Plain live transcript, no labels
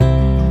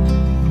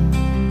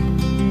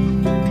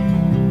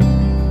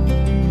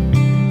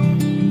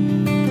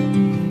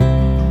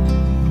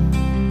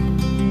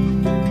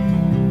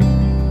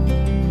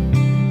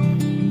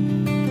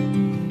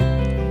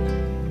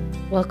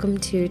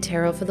Welcome to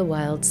Tarot for the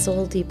Wild,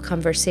 Soul Deep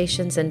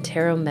Conversations and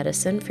Tarot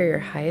Medicine for your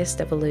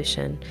highest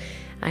evolution.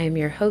 I am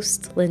your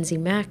host, Lindsay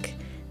Mack.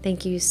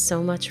 Thank you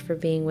so much for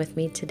being with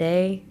me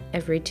today,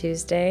 every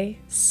Tuesday.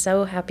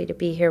 So happy to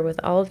be here with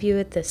all of you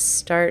at the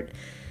start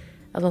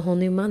of a whole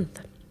new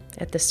month,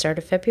 at the start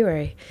of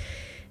February.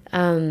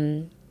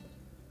 The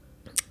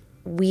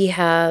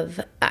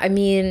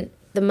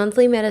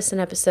monthly medicine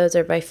episodes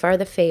are by far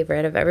the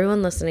favorite of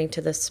everyone listening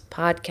to this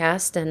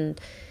podcast, and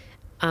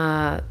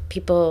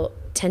people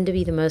tend to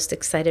be the most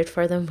excited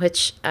for them,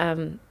 which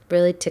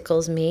really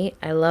tickles me.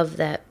 I love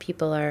that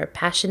people are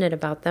passionate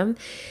about them.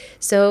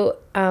 So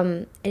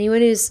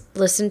anyone who's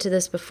listened to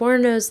this before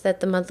knows that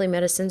the monthly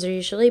medicines are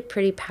usually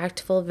pretty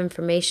packed full of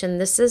information.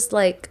 This is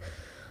like,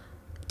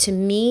 to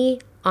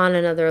me, on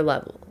another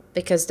level,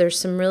 because there's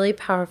some really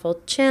powerful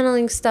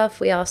channeling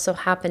stuff. We also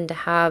happen to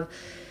have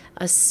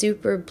a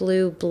super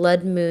blue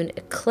blood moon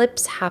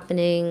eclipse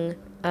happening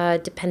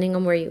depending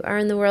on where you are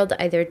in the world,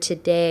 either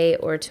today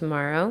or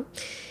tomorrow.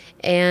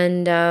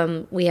 And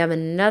we have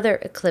another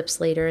eclipse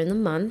later in the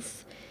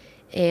month.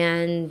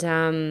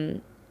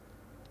 And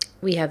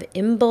we have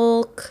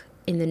Imbolc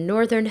in the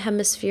northern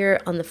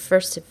hemisphere on the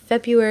 1st of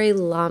February,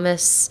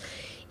 Lammas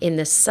in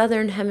the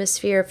southern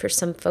hemisphere. For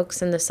some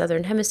folks in the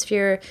southern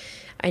hemisphere,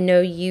 I know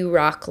you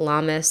rock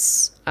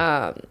Lammas,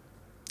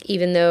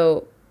 even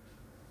though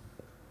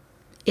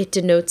it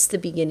denotes the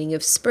beginning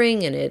of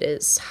spring, and it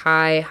is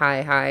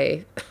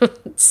high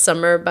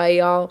summer by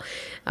y'all.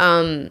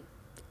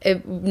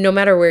 No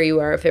matter where you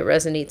are, if it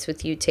resonates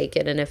with you, take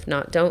it. And if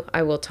not, don't.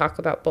 I will talk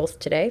about both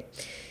today,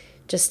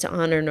 just to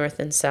honor North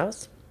and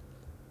South.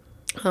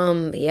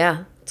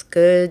 Yeah, it's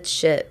good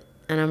shit.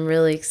 And I'm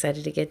really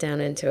excited to get down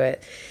into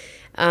it.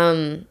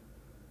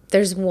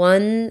 There's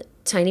one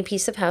tiny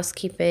piece of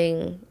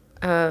housekeeping,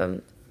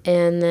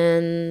 and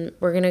then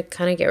we're going to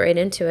kind of get right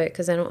into it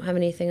because I don't have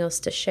anything else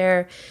to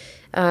share.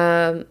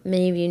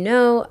 Many of you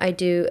know I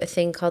do a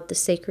thing called the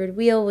Sacred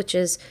Wheel, which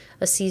is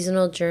a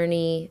seasonal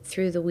journey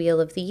through the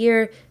wheel of the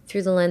year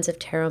through the lens of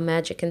tarot,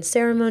 magic, and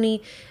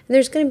ceremony. And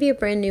there's going to be a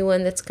brand new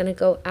one that's going to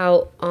go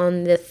out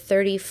on the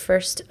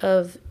 31st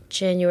of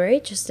January,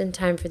 just in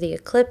time for the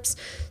eclipse.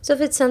 So if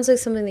it sounds like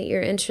something that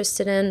you're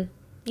interested in,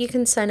 you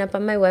can sign up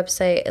on my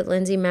website at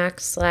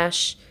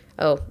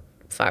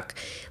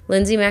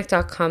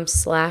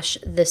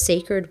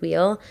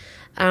lindsaymack.com/thesacredwheel.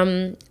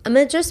 I'm going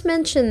to just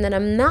mention that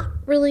I'm not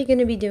really going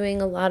to be doing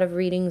a lot of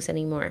readings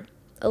anymore.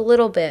 A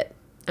little bit.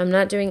 I'm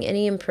not doing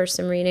any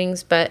in-person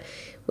readings, but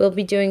we'll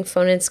be doing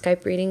phone and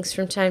Skype readings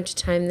from time to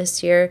time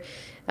this year.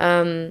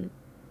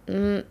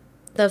 The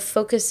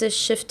focus is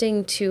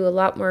shifting to a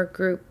lot more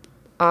group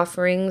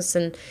offerings.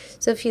 And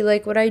so if you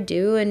like what I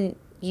do and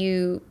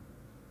you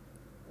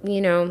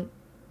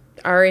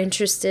are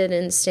interested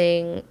in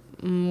staying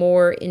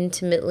more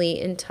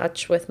intimately in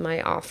touch with my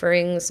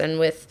offerings and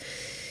with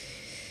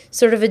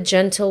sort of a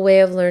gentle way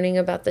of learning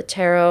about the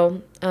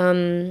tarot,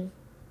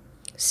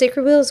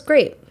 Sacred Wheel is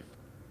great.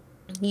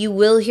 You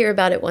will hear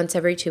about it once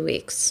every 2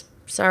 weeks.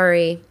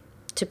 Sorry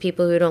to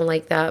people who don't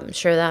like that. I'm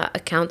sure that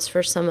accounts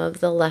for some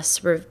of the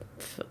lesser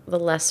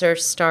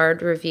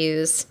starred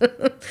reviews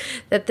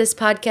that this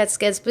podcast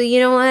gets. But you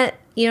know what?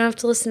 You don't have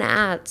to listen to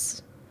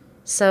ads.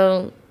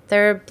 So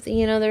there are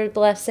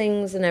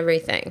blessings and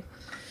everything.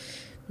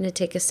 I'm going to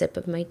take a sip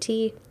of my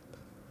tea,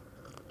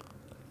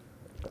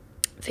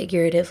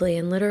 figuratively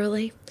and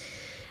literally.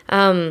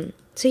 So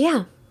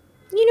yeah,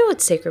 you know what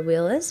Sacred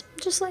Wheel is.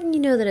 Just letting you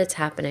know that it's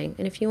happening.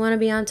 And if you want to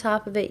be on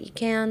top of it, you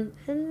can.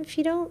 And if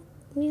you don't,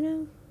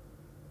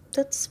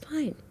 that's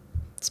fine.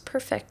 It's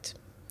perfect.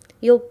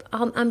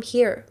 I'm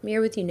here. I'm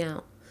here with you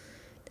now.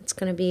 It's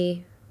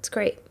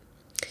great.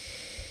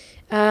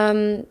 So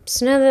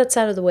now that that's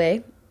out of the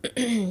way,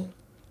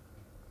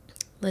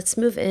 let's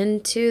move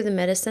into the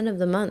medicine of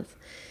the month.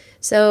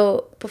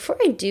 So before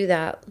I do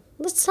that,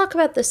 let's talk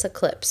about this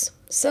eclipse.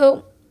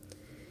 So,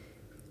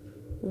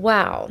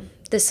 wow,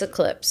 this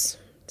eclipse.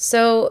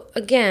 So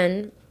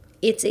again,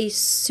 it's a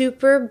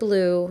super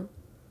blue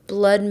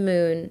blood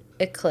moon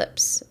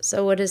eclipse.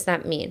 So what does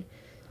that mean?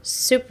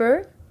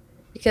 Super,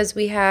 because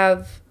we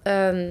have,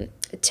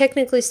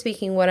 technically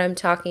speaking, what I'm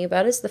talking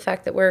about is the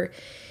fact that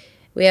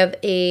we have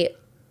a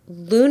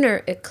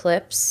lunar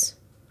eclipse,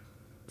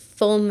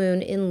 full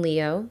moon in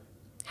Leo,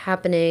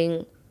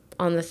 happening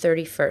on the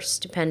 31st,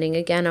 depending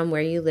again on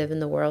where you live in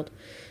the world,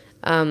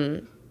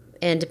 and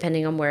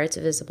depending on where it's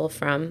visible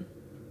from,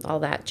 all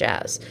that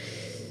jazz.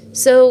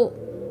 So,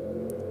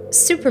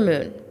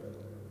 supermoon,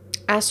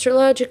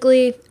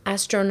 astrologically,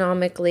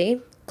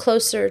 astronomically,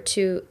 closer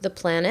to the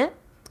planet,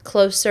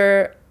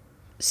 closer,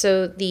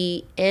 so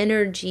the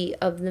energy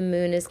of the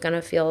moon is going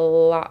to feel a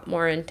lot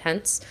more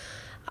intense.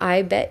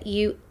 I bet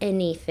you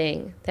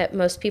anything that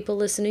most people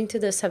listening to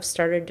this have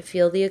started to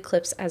feel the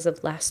eclipse as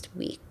of last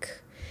week.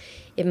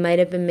 It might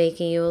have been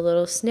making you a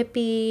little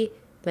snippy,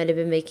 might have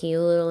been making you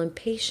a little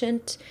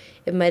impatient.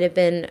 It might have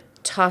been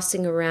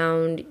tossing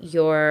around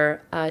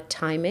your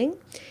timing.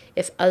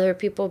 If other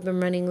people have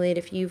been running late,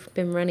 if you've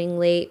been running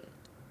late,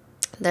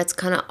 That's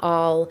kind of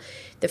all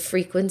the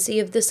frequency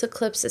of this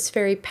eclipse. It's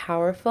very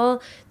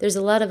powerful. There's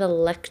a lot of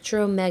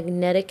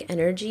electromagnetic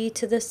energy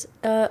to this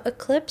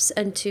eclipse,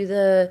 and to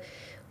the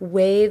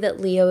way that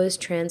Leo is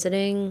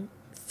transiting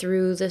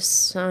through the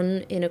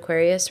sun in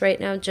Aquarius right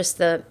now, just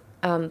the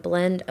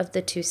blend of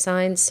the two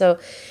signs. So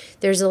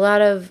there's a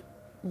lot of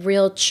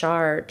real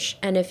charge.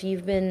 And if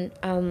you've been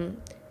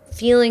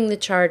feeling the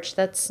charge,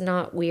 that's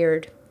not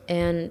weird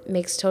and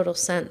makes total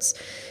sense.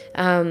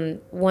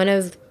 One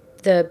of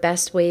the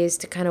best ways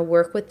to kind of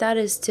work with that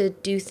is to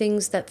do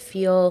things that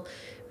feel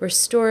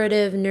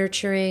restorative,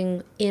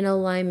 nurturing, in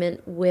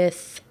alignment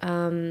with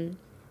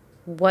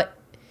what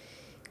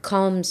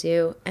calms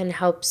you and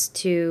help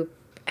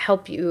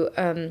you,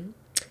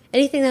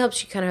 anything that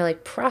helps you kind of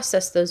like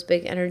process those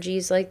big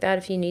energies like that.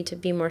 If you need to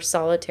be more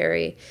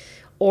solitary,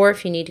 or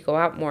if you need to go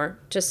out more,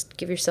 just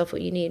give yourself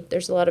what you need.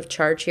 There's a lot of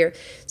charge here.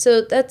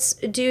 So that's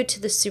due to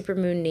the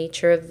supermoon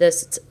nature of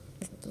this. It's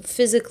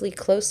physically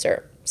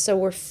closer. So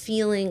we're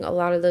feeling a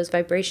lot of those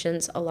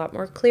vibrations a lot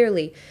more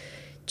clearly.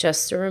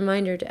 Just a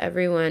reminder to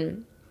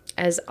everyone,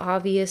 as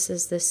obvious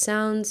as this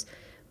sounds,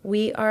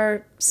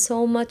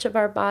 so much of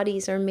our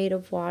bodies are made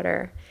of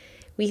water.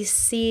 We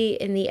see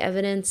in the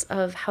evidence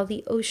of how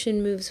the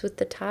ocean moves with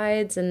the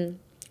tides,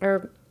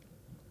 or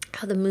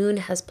how the moon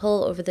has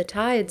pull over the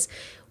tides.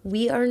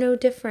 We are no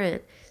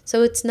different.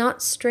 So it's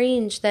not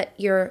strange that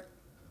your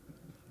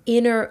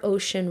inner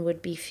ocean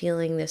would be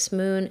feeling this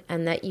moon,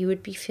 and that you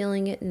would be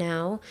feeling it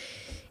now.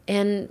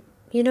 And,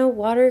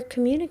 water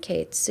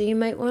communicates. So you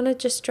might want to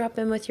just drop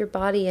in with your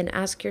body and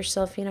ask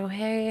yourself,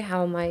 hey,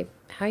 how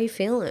are you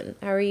feeling?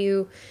 How are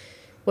you?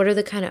 What are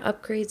the kind of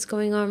upgrades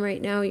going on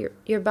right now?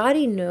 Your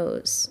body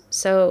knows.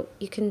 So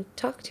you can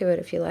talk to it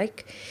if you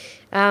like.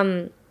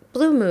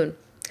 Blue moon.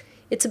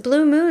 It's a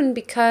blue moon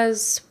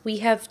because we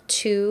have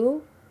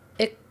two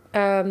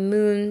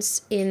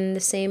moons in the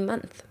same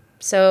month.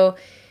 So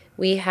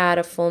we had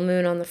a full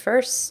moon on the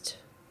 1st.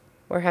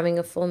 We're having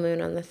a full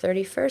moon on the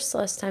 31st.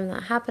 Last time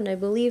that happened, I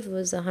believe,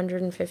 was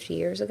 150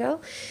 years ago.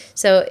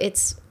 So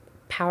it's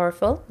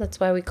powerful. That's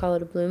why we call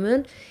it a blue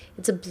moon.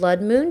 It's a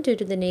blood moon due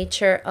to the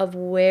nature of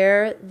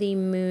where the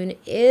moon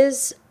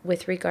is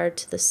with regard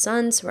to the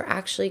sun. So we're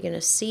actually going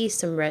to see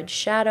some red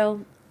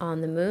shadow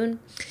on the moon.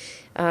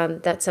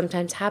 That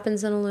sometimes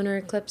happens in a lunar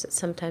eclipse. It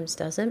sometimes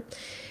doesn't.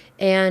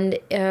 And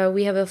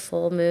we have a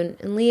full moon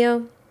in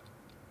Leo.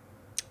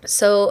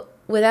 So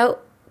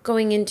without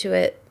going into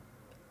it,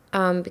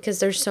 because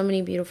there's so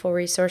many beautiful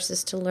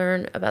resources to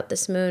learn about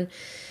this moon.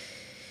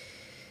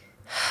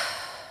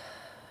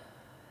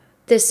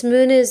 This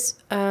moon is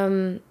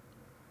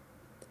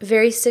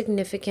very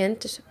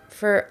significant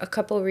for a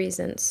couple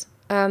reasons.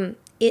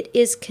 It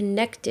is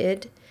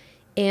connected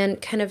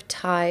and kind of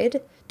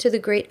tied to the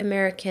Great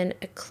American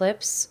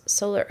Eclipse,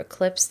 solar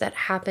eclipse that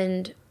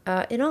happened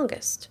in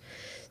August.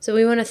 So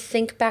we want to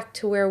think back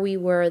to where we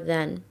were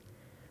then.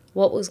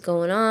 What was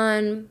going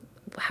on?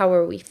 How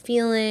were we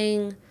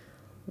feeling?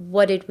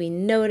 What did we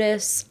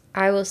notice?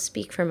 I will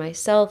speak for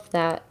myself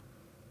that,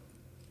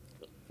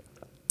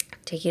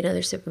 taking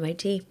another sip of my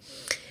tea,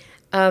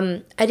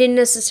 I didn't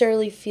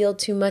necessarily feel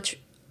too much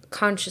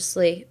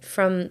consciously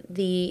from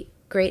the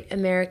Great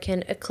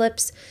American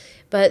Eclipse,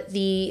 but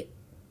the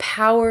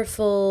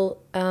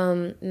powerful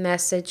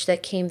message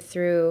that came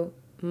through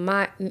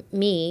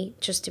me,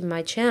 just in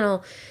my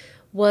channel,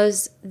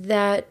 was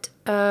that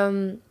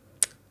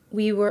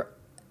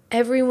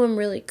everyone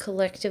really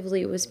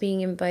collectively was being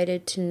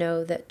invited to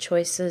know that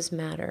choices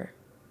matter.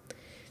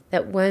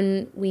 That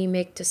when we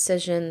make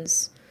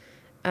decisions,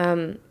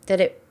 that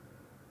it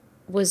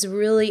was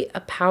really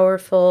a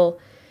powerful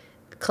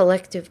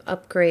collective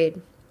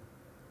upgrade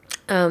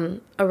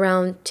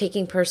around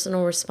taking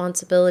personal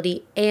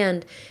responsibility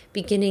and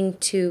beginning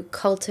to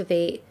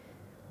cultivate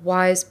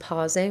wise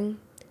pausing,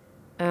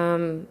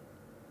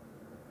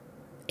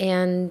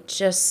 and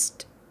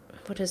just,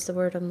 what is the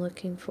word I'm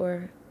looking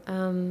for?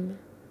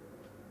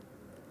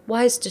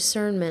 Wise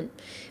discernment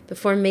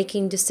before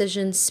making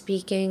decisions,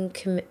 speaking,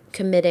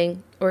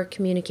 committing, or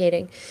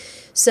communicating.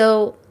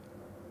 So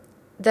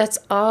that's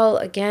all,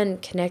 again,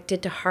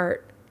 connected to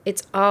heart.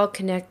 It's all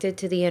connected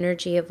to the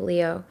energy of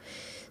Leo.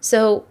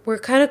 So we're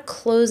kind of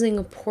closing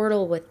a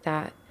portal with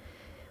that.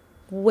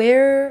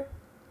 Where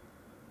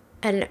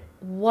and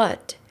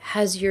what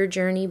has your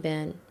journey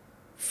been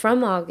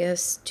from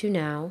August to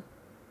now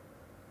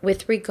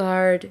with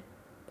regard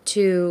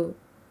to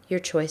your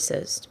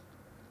choices?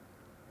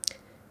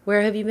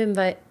 Where have you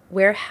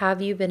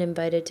been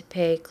invited to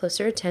pay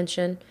closer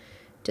attention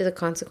to the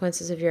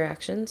consequences of your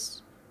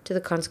actions, to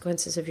the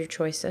consequences of your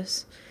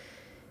choices?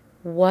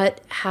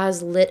 What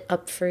has lit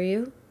up for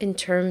you in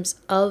terms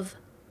of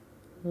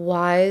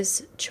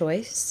wise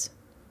choice?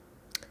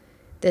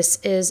 This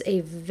is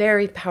a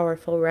very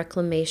powerful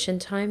reclamation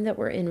time that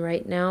we're in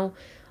right now.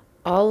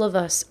 All of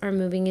us are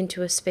moving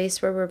into a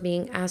space where we're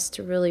being asked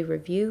to really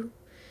review.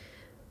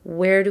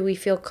 Where do we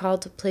feel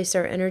called to place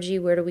our energy?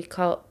 Where do we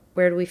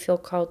feel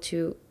called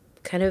to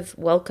kind of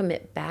welcome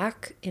it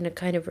back in a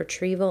kind of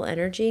retrieval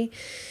energy?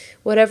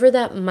 Whatever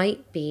that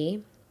might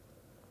be,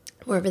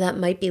 wherever that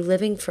might be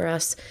living for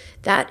us,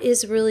 that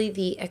is really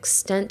the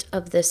extent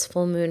of this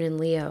full moon in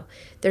Leo.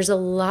 There's a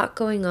lot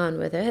going on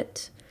with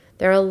it.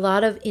 There are a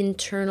lot of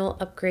internal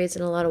upgrades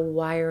and a lot of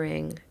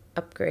wiring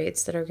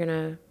upgrades that are going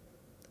to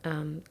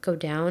go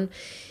down.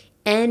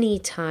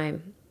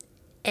 Anytime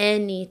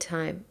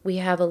we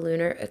have a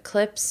lunar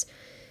eclipse,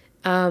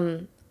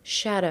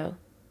 shadow.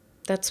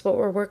 That's what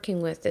we're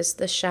working with, is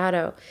the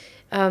shadow.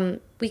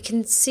 We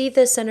can see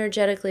this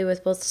energetically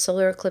with both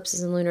solar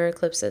eclipses and lunar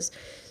eclipses.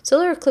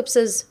 Solar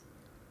eclipses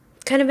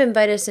kind of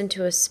invite us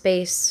into a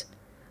space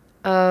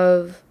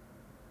of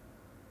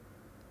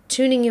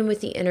tuning in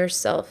with the inner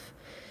self,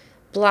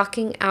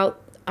 blocking out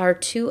our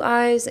two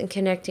eyes and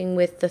connecting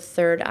with the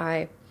third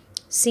eye,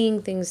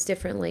 seeing things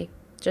differently,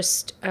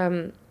 just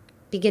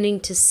beginning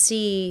to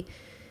see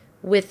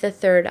with the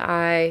third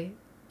eye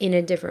in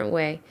a different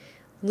way.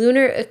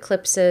 Lunar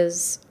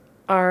eclipses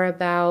are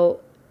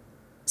about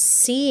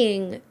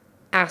seeing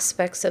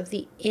aspects of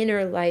the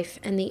inner life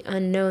and the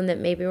unknown that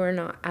maybe we're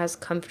not as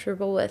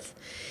comfortable with.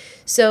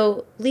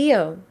 So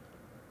Leo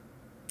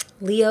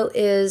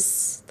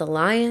is the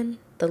lion,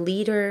 the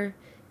leader,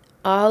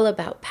 all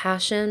about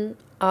passion,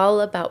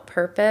 all about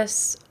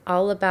purpose,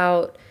 all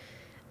about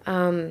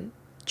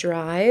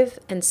drive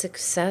and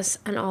success,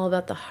 and all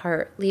about the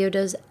heart. Leo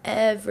does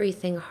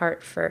everything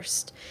heart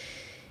first.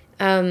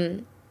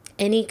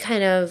 Any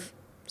kind of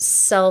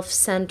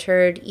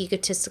self-centered,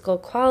 egotistical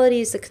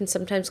qualities that can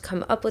sometimes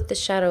come up with the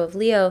shadow of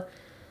Leo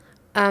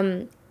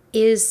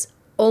is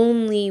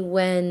only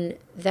when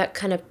that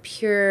kind of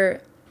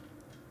pure,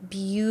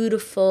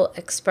 beautiful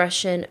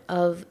expression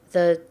of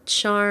the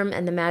charm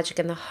and the magic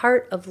and the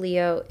heart of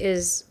Leo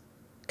is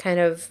kind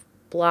of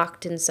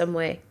blocked in some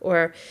way,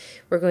 or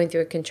we're going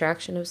through a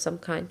contraction of some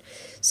kind.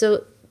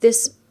 So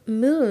this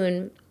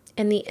moon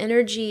and the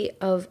energy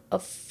of a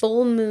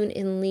full moon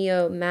in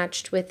Leo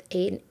matched with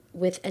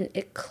an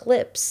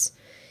eclipse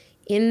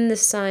in the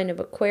sign of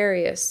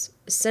Aquarius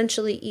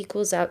essentially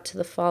equals out to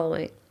the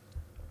following: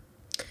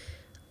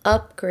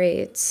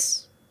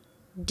 upgrades,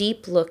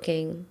 deep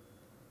looking,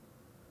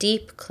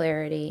 deep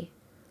clarity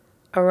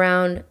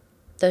around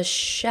the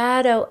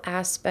shadow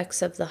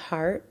aspects of the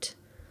heart,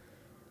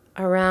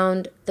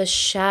 around the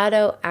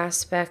shadow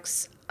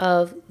aspects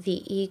of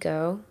the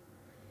ego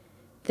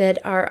that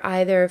are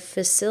either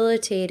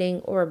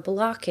facilitating or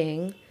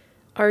blocking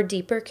our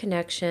deeper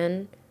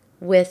connection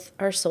with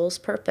our soul's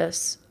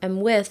purpose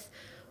and with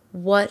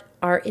what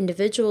our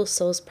individual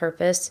soul's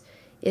purpose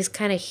is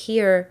kind of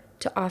here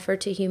to offer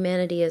to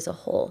humanity as a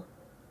whole.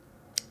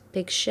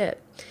 Big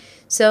shit.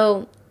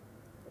 So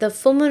the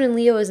full moon in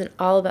Leo isn't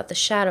all about the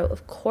shadow,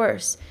 of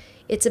course.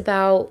 It's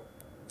about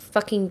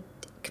fucking,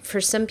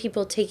 for some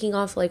people, taking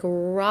off like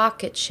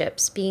rocket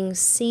ships, being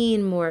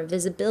seen more,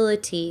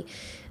 visibility,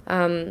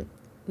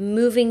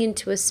 moving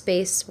into a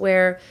space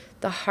where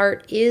the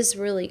heart is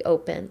really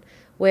open,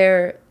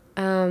 where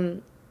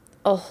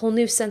a whole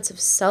new sense of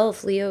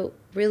self. Leo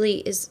really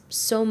is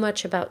so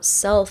much about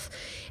self,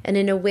 and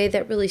in a way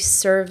that really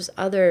serves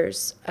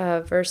others,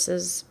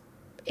 versus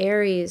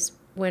Aries,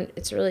 when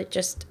it's really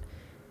just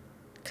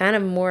kind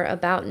of more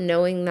about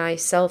knowing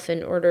thyself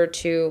in order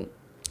to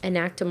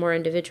enact a more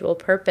individual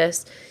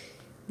purpose.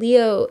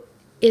 Leo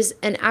is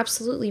an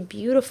absolutely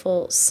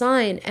beautiful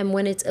sign, and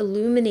when it's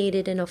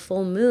illuminated in a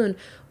full moon,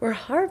 we're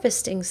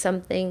harvesting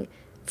something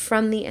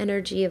from the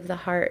energy of the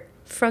heart,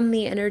 from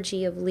the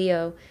energy of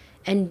Leo,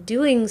 and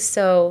doing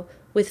so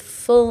with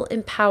full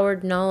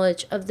empowered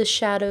knowledge of the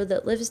shadow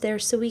that lives there,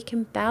 so we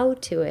can bow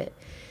to it,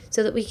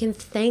 so that we can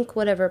thank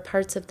whatever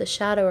parts of the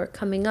shadow are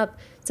coming up,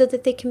 so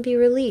that they can be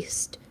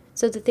released,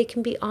 so that they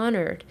can be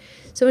honored.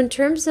 So in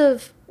terms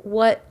of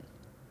what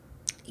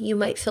you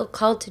might feel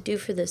called to do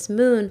for this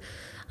moon,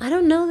 I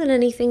don't know that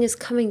anything is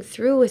coming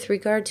through with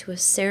regard to a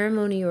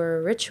ceremony or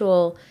a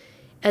ritual,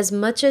 as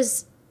much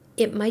as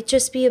it might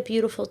just be a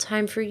beautiful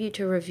time for you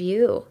to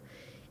review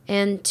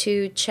and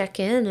to check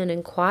in and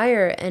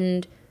inquire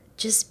and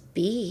just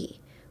be,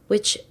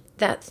 which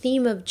that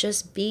theme of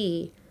just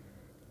be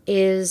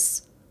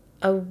is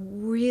a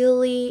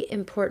really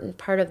important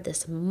part of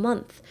this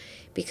month,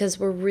 because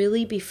we're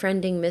really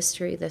befriending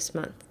mystery this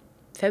month.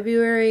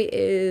 February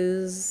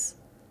is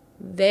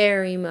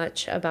very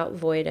much about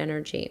void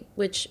energy,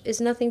 which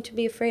is nothing to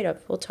be afraid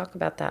of. We'll talk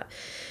about that.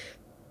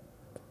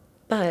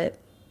 But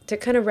to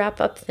kind of wrap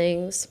up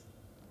things,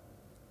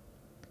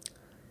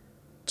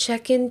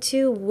 check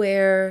into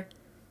where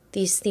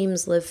these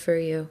themes live for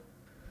you.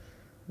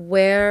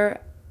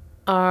 Where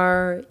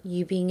are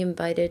you being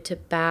invited to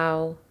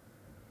bow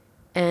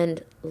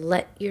and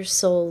let your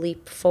soul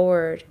leap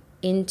forward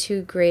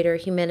into greater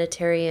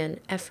humanitarian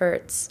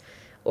efforts,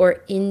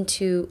 or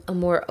into a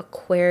more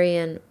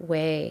Aquarian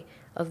way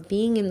of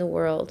being in the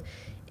world?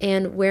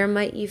 And where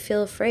might you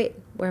feel afraid?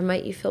 Where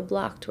might you feel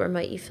blocked? Where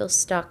might you feel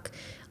stuck?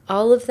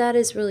 All of that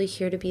is really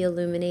here to be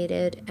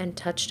illuminated and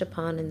touched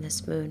upon in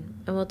this moon.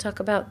 And we'll talk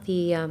about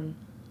the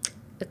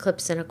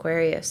eclipse in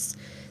Aquarius.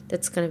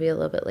 That's going to be a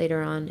little bit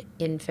later on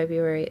in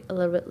February, a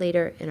little bit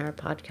later in our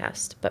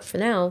podcast. But for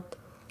now,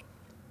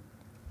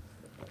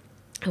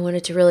 I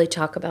wanted to really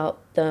talk about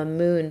the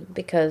moon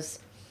because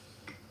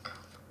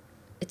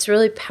it's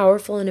really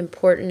powerful and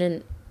important,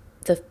 and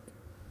the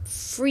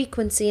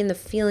frequency and the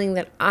feeling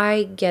that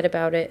I get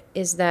about it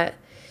is that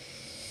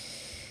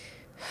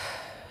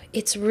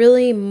it's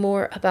really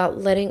more about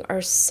letting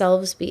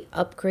ourselves be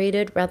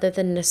upgraded rather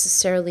than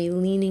necessarily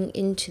leaning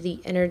into the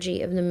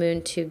energy of the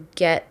moon to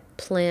get,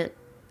 plant,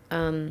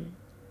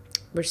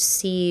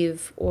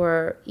 receive,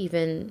 or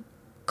even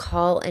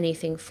call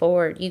anything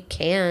forward. You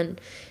can,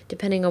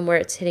 depending on where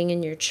it's hitting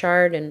in your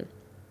chart, and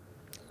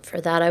for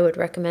that I would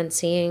recommend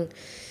seeing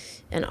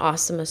an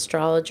awesome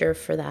astrologer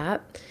for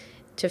that,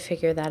 to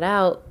figure that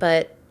out.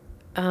 But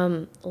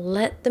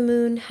let the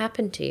moon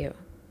happen to you.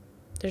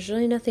 There's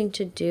really nothing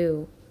to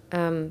do.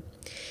 And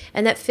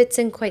that fits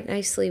in quite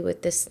nicely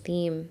with this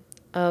theme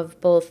of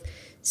both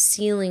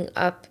sealing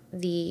up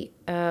the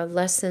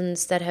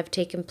lessons that have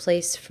taken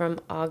place from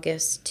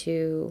August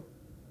to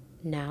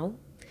now,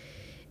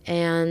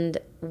 and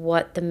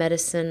what the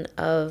medicine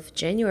of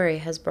January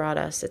has brought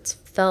us. It's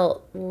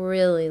felt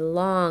really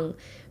long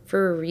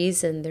for a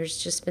reason.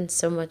 There's just been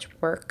so much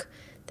work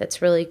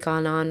that's really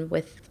gone on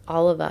with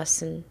all of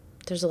us, and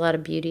there's a lot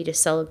of beauty to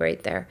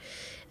celebrate there.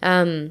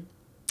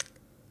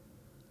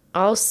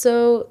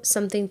 Also,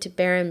 something to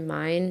bear in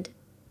mind,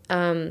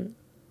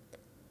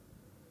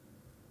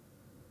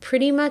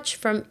 pretty much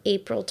from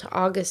April to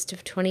August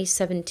of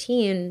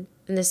 2017,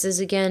 and this is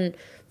again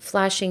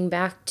flashing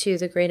back to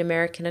the Great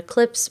American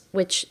Eclipse,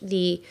 which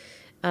the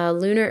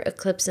lunar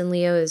eclipse in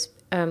Leo is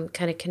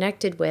kind of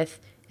connected with,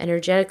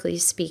 energetically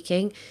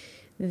speaking.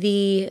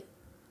 The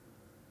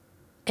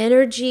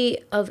energy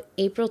of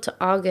April to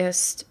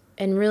August,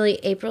 and really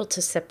April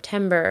to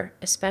September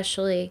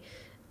especially,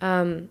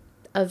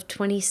 of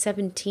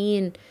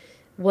 2017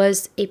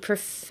 was a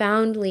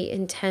profoundly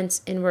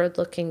intense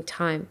inward-looking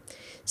time.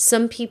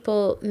 Some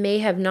people may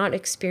have not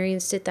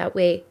experienced it that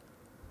way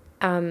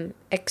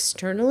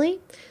externally.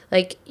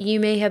 Like, you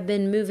may have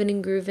been moving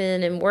and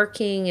grooving and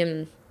working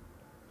and,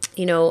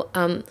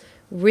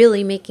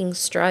 really making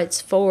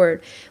strides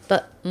forward.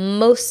 But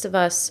most of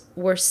us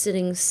were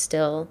sitting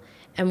still,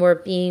 and we're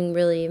being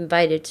really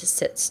invited to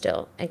sit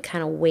still and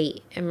kind of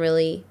wait and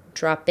really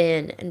drop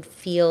in and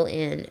feel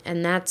in.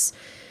 And that's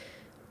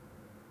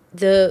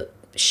the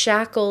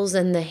shackles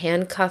and the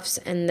handcuffs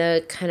and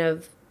the kind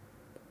of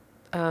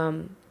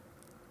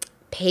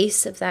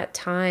pace of that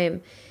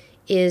time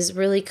is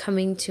really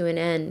coming to an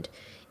end,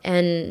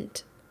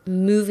 and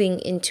moving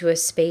into a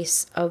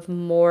space of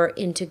more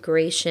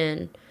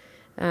integration.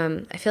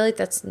 I feel like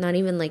that's not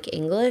even like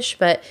English,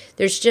 but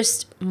there's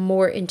just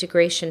more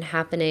integration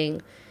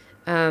happening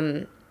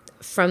from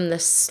the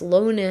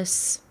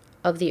slowness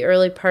of the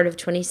early part of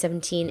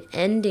 2017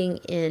 ending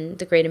in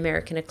the Great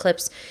American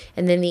Eclipse,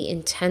 and then the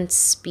intense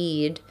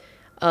speed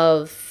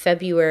of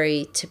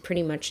February to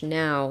pretty much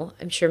now.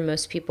 I'm sure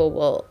most people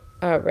will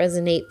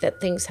resonate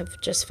that things have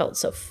just felt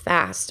so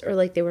fast, or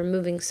like they were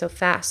moving so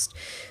fast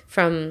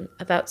from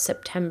about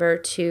September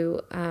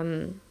to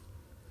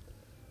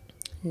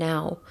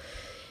now.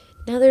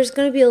 Now there's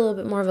going to be a little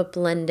bit more of a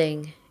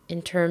blending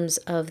in terms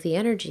of the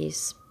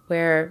energies,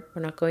 where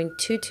we're not going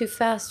too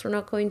fast, we're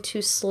not going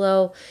too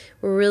slow.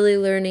 We're really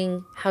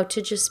learning how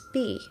to just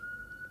be,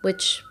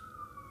 which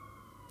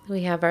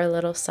we have our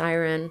little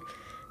siren.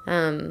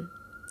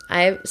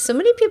 So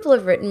many people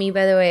have written me,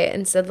 by the way,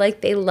 and said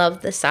like they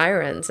love the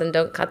sirens and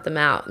don't cut them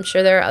out. I'm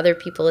sure there are other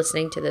people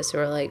listening to this who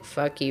are like,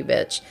 fuck you,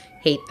 bitch,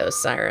 hate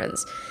those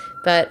sirens.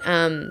 But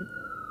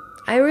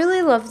I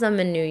really love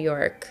them in New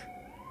York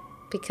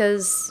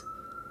because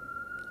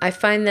I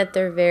find that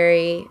they're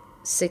very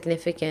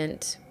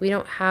significant. We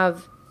don't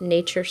have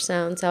nature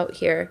sounds out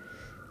here,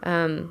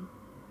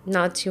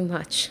 not too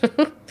much.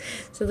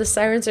 So the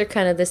sirens are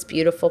kind of this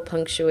beautiful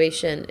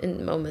punctuation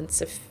in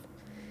moments of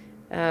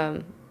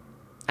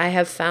I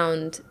have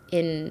found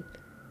in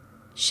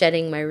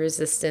shedding my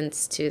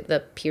resistance to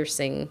the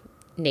piercing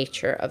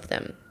nature of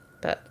them.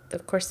 But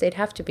of course they'd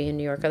have to be in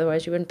New York,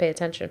 otherwise you wouldn't pay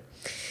attention.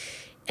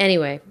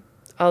 Anyway,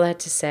 all that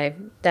to say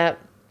that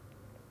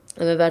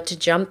I'm about to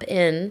jump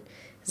in,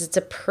 because it's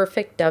a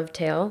perfect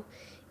dovetail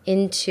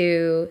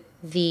into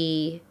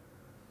the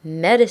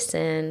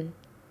medicine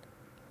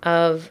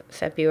of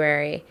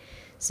February.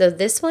 So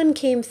this one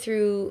came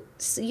through.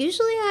 So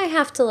usually I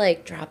have to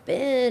like drop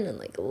in and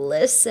like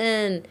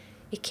listen.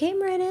 It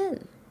came right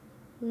in.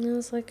 And I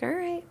was like, all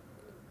right,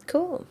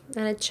 cool.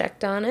 And I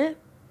checked on it.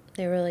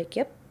 They were like,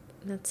 yep,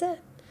 that's it.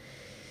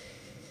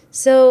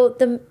 So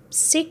the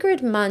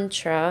sacred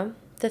mantra,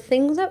 the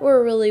thing that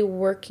we're really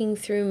working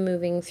through,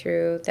 moving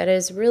through, that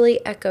is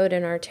really echoed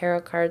in our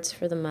tarot cards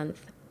for the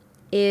month,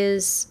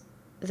 is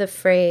the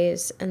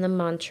phrase and the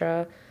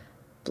mantra,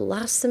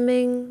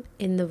 blossoming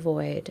in the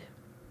void.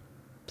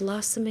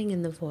 Blossoming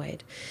in the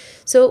void.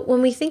 So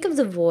when we think of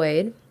the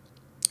void,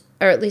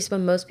 or at least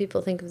when most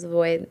people think of the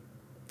void,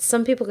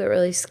 some people get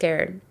really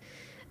scared.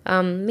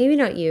 Maybe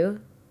not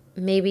you.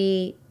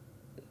 Maybe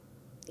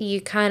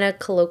you kind of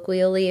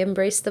colloquially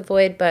embrace the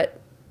void, but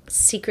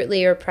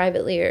secretly or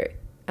privately or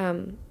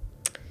kind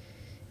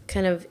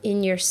of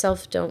in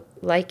yourself don't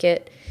like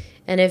it.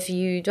 And if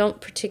you don't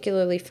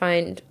particularly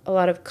find a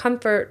lot of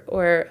comfort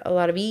or a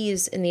lot of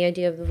ease in the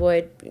idea of the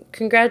void,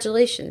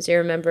 congratulations,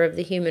 you're a member of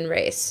the human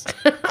race.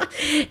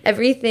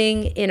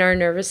 Everything in our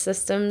nervous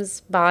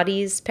systems,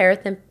 bodies,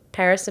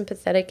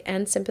 parasympathetic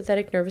and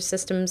sympathetic nervous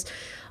systems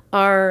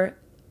are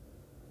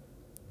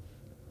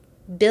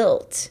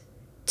built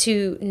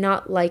to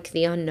not like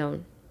the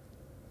unknown,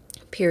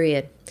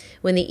 period.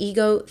 When the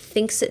ego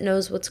thinks it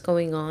knows what's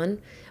going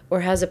on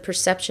or has a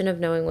perception of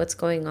knowing what's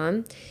going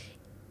on,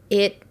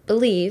 it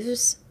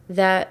believes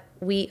that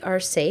we are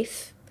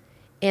safe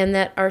and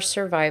that our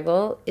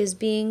survival is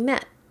being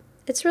met.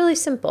 It's really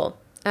simple.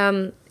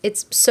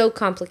 It's so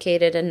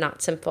complicated and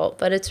not simple,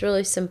 but it's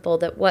really simple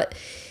that what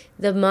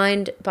the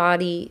mind,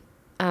 body,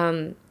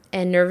 and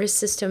nervous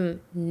system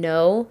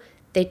know,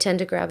 they tend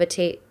to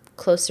gravitate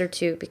closer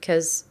to,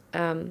 because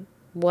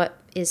what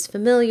is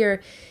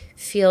familiar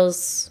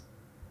feels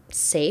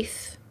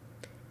safe,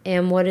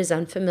 and what is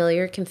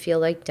unfamiliar can feel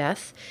like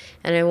death.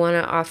 And I want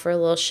to offer a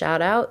little shout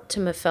out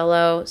to my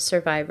fellow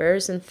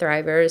survivors and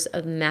thrivers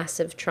of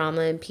massive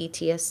trauma and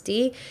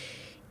PTSD.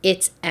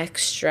 It's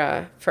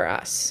extra for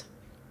us.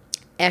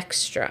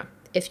 Extra.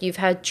 If you've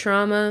had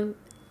trauma,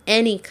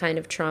 any kind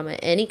of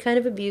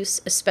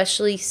abuse,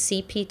 especially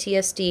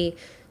CPTSD,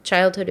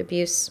 childhood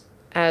abuse,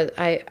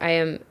 I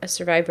am a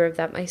survivor of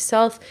that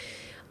myself.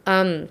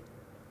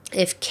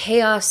 If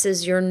chaos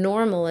is your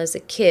normal as a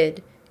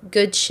kid,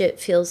 good shit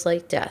feels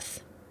like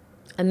death.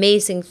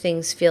 Amazing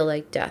things feel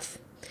like death.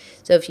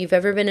 So if you've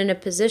ever been in a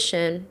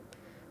position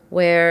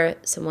where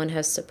someone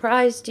has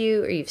surprised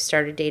you, or you've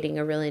started dating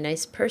a really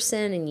nice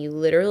person and you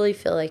literally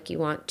feel like you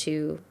want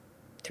to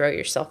throw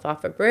yourself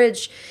off a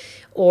bridge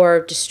or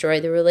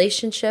destroy the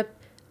relationship,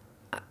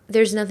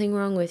 there's nothing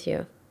wrong with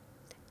you.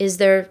 Is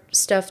there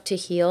stuff to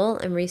heal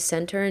and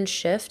recenter and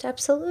shift?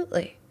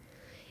 Absolutely.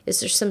 Is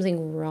there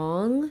something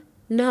wrong?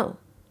 No.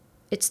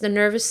 It's the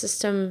nervous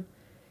system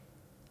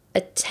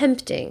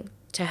attempting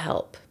to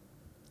help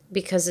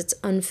because it's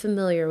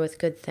unfamiliar with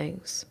good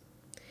things.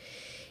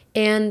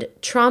 And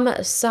trauma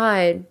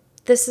aside,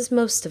 this is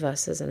most of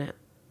us, isn't it?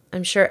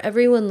 I'm sure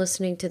everyone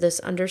listening to this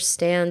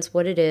understands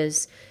what it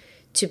is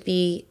to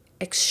be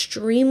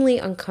extremely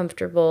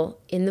uncomfortable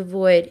in the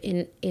void,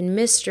 in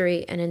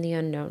mystery, and in the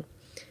unknown.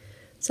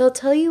 So I'll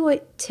tell you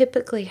what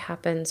typically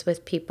happens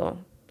with people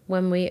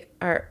when we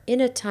are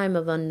in a time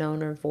of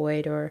unknown or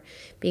void, or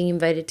being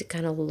invited to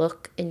kind of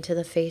look into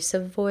the face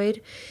of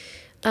void.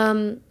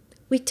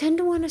 We tend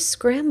to want to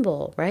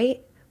scramble,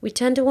 right? We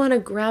tend to want to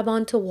grab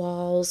onto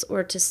walls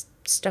or to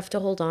stuff to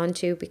hold on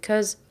to,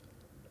 because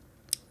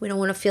we don't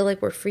want to feel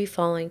like we're free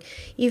falling,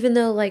 even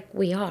though like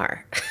we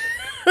are.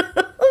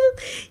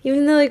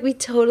 Even though like we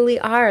totally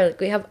are. Like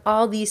we have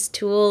all these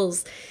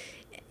tools,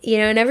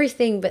 and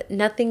everything, but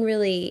nothing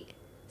really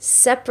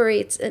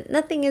separates,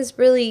 nothing is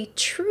really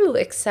true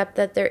except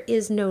that there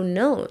is no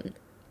known,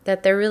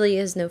 that there really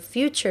is no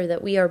future,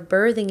 that we are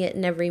birthing it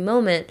in every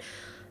moment.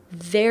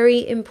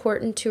 Very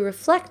important to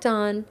reflect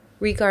on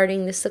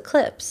regarding this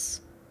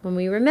eclipse, when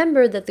we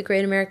remember that the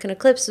Great American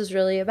Eclipse is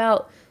really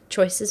about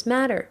choices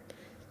matter.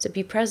 So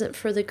be present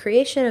for the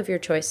creation of your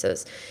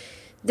choices.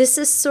 This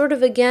is sort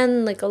of,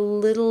 again, like a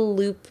little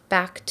loop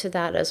back to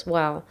that as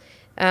well.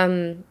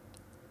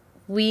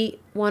 We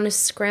want to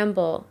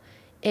scramble.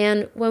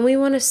 And when we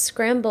want to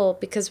scramble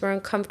because we're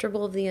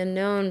uncomfortable of the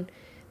unknown,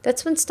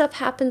 that's when stuff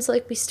happens,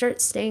 like we start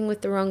staying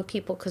with the wrong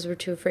people because we're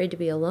too afraid to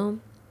be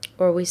alone.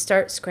 Or we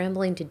start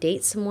scrambling to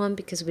date someone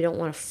because we don't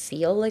want to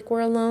feel like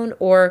we're alone.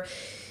 Or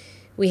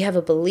we have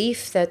a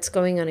belief that's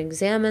going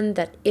unexamined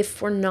that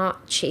if we're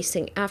not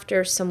chasing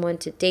after someone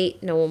to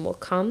date, no one will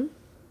come.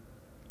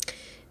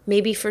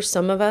 Maybe for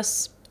some of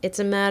us, it's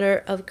a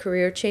matter of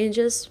career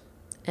changes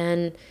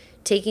and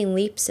taking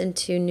leaps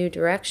into new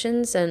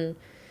directions and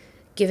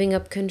giving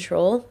up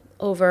control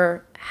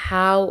over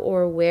how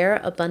or where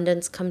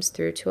abundance comes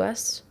through to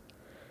us.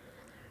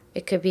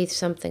 It could be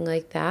something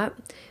like that.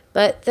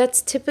 But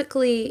that's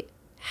typically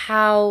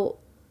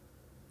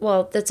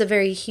that's a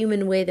very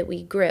human way that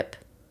we grip.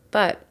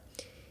 But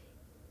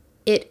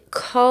it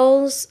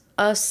calls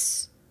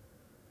us,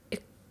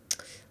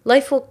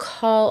 life will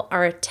call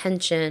our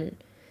attention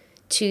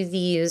to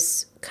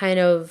these kind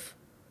of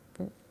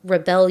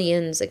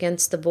rebellions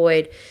against the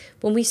void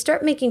when we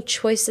start making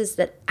choices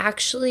that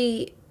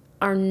actually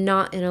are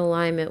not in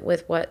alignment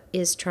with what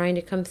is trying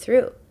to come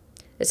through.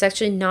 It's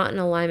actually not in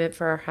alignment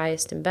for our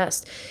highest and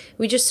best.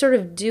 We just sort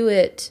of do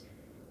it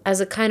as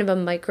a kind of a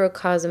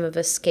microcosm of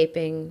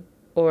escaping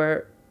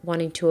or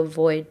wanting to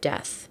avoid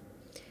death,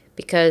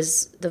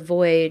 because the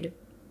void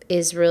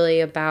is really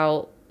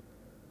about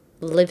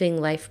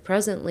living life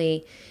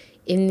presently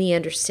in the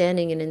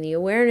understanding and in the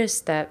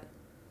awareness that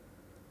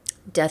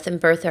death and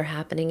birth are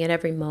happening at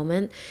every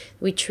moment.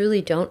 We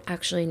truly don't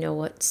actually know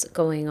what's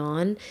going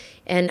on.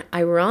 And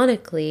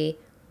ironically,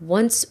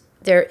 once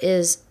there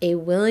is a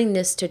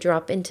willingness to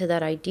drop into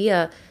that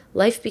idea,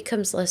 life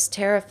becomes less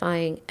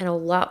terrifying and a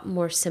lot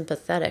more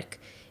sympathetic.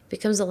 It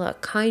becomes a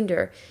lot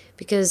kinder,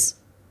 because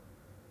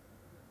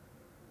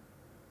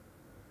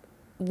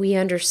we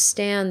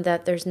understand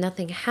that there's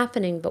nothing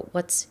happening but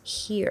what's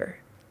here.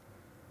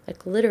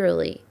 Like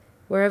literally,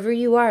 wherever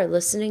you are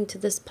listening to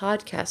this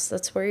podcast,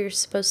 that's where you're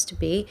supposed to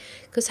be.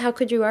 Because how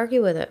could you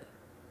argue with it?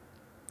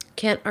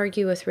 Can't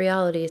argue with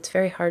reality. It's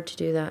very hard to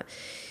do that.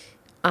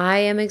 I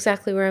am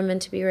exactly where I'm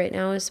meant to be right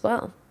now as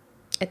well.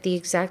 At the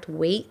exact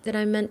weight that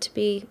I'm meant to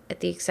be, at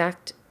the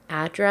exact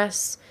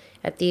address,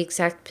 at the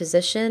exact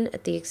position,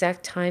 at the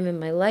exact time in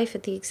my life,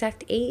 at the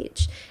exact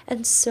age.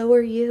 And so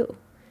are you.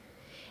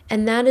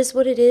 And that is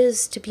what it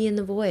is to be in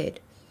the void,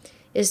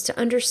 is to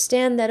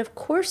understand that, of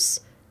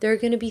course, there are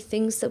going to be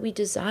things that we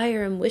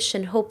desire and wish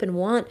and hope and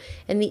want.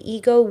 And the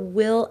ego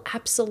will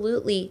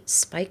absolutely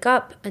spike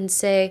up and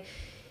say,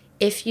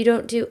 if you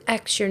don't do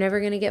X, you're never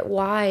going to get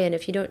Y. And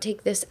if you don't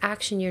take this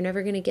action, you're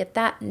never going to get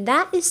that. And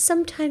that is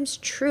sometimes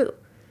true.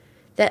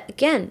 That,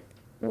 again,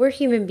 we're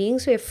human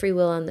beings. We have free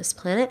will on this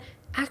planet.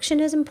 Action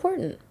is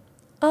important,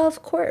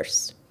 of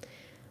course.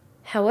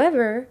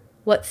 However,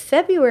 what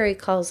February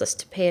calls us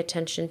to pay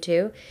attention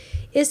to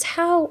is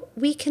how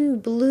we can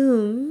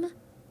bloom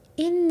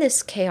in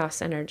this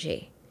chaos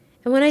energy.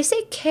 And when I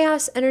say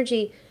chaos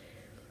energy,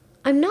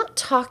 I'm not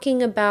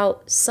talking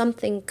about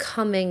something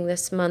coming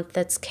this month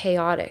that's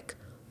chaotic.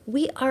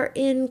 We are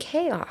in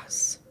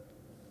chaos.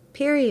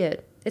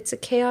 Period. It's a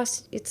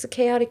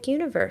chaotic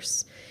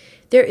universe.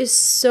 There is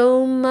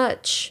so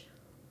much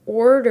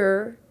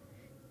order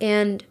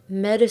and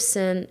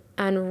medicine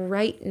and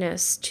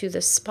rightness to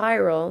the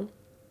spiral.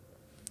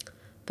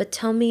 But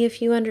tell me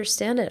if you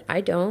understand it. I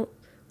don't.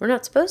 We're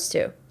not supposed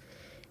to.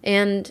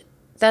 And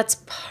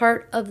that's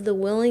part of the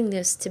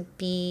willingness to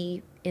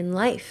be in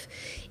life,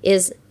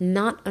 is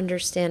not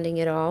understanding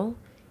it all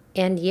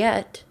and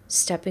yet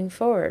stepping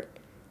forward,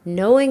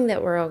 knowing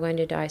that we're all going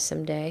to die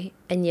someday,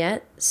 and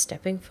yet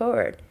stepping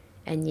forward,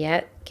 and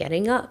yet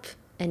getting up,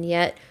 and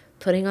yet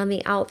putting on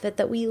the outfit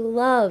that we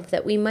love,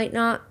 that we might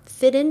not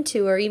fit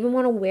into or even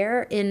want to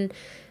wear in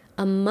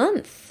a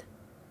month,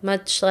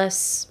 much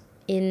less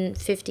in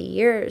 50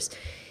 years.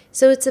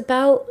 So it's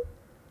about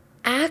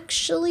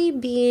actually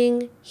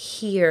being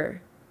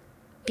here,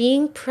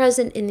 being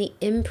present in the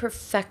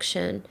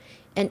imperfection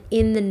and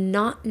in the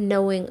not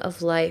knowing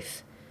of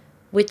life,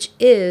 which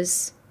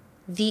is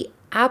the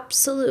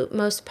absolute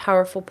most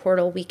powerful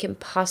portal we can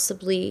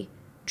possibly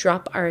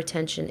drop our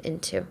attention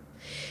into.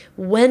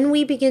 When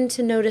we begin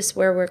to notice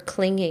where we're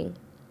clinging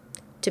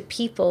to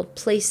people,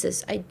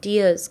 places,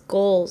 ideas,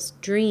 goals,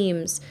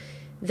 dreams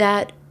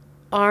that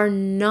are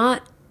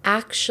not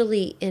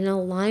actually in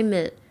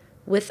alignment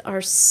with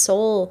our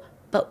soul,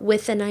 but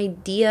with an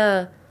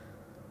idea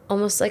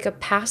almost like a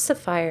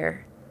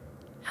pacifier,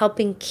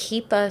 helping to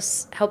keep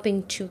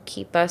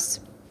us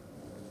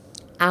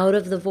out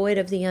of the void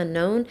of the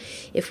unknown.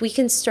 If we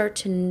can start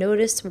to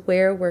notice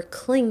where we're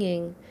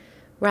clinging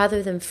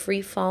rather than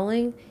free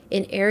falling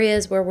in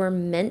areas where we're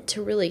meant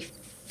to really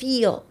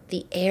feel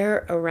the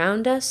air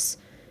around us,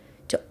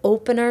 to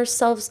open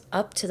ourselves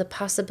up to the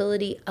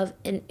possibility of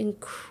an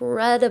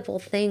incredible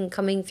thing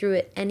coming through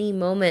at any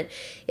moment,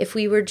 if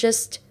we were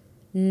just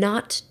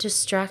not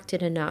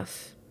distracted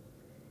enough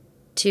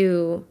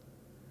to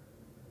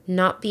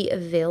not be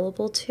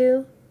available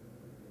to,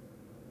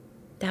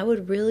 that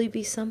would really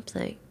be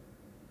something.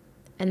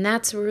 And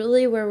that's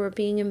really where we're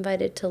being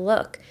invited to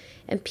look.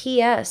 And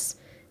P.S.,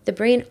 the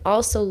brain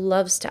also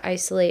loves to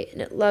isolate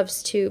and it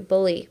loves to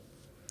bully.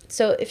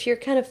 So if you're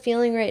kind of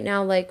feeling right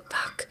now like,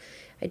 fuck,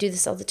 I do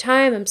this all the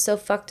time, I'm so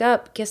fucked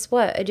up, guess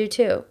what? I do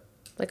too.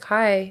 Like,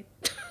 hi.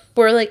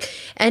 Or like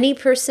any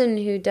person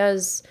who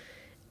does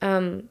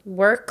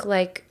work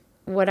like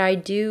what I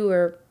do,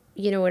 or,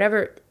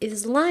 whatever,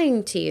 is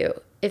lying to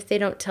you if they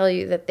don't tell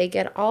you that they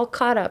get all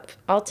caught up,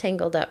 all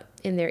tangled up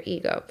in their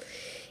ego.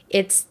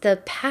 It's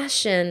the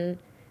passion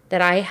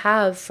that I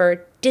have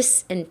for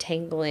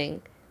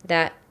disentangling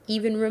that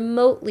even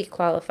remotely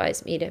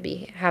qualifies me to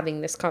be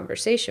having this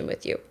conversation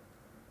with you.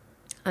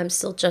 I'm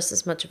still just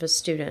as much of a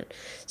student.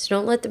 So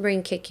don't let the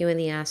brain kick you in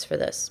the ass for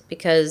this,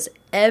 because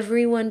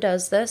everyone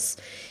does this.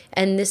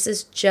 And this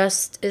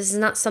is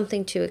not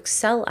something to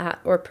excel at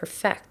or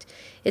perfect.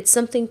 It's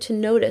something to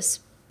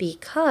notice,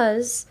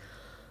 because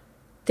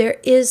there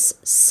is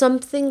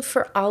something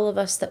for all of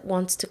us that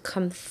wants to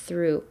come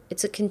through.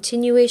 It's a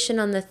continuation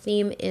on the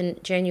theme in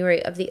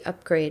January of the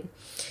upgrade.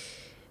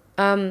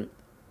 You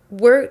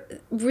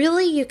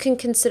can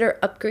consider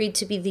upgrade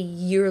to be the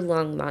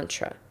year-long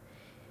mantra.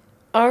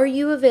 Are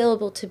you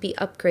available to be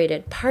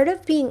upgraded? Part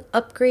of being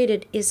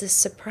upgraded is a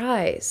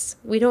surprise.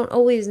 We don't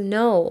always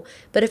know.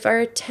 But if our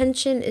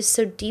attention is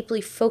so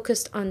deeply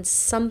focused on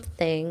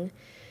something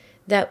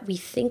that we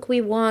think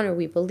we want, or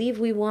we believe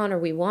we want, or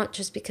we want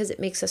just because it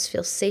makes us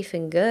feel safe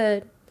and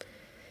good,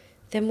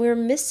 then we're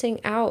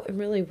missing out and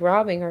really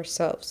robbing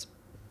ourselves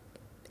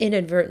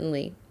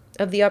inadvertently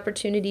of the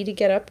opportunity to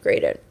get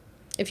upgraded.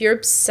 If you're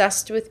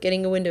obsessed with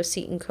getting a window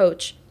seat in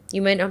coach,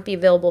 you might not be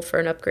available for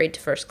an upgrade to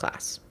first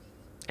class.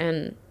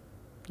 And,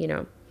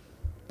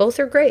 both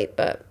are great,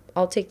 but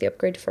I'll take the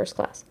upgrade to first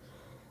class.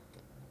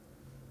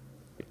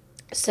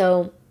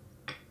 So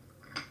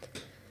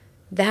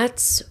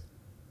that's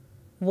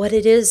what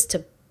it is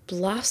to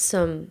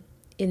blossom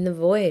in the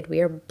void. We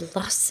are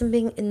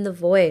blossoming in the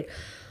void.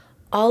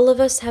 All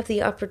of us have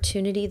the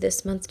opportunity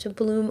this month to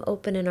bloom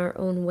open in our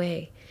own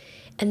way.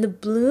 And the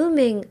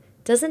blooming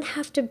doesn't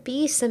have to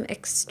be some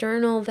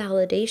external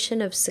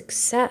validation of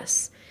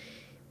success.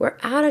 We're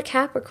out of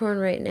Capricorn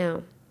right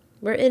now.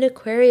 We're in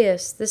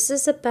Aquarius. This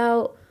is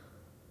about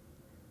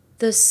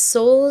the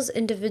soul's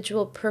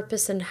individual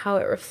purpose and how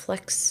it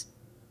reflects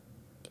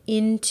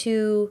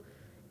into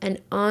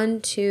and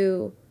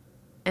onto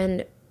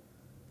and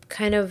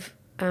kind of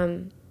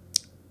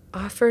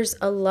offers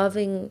a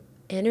loving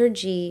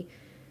energy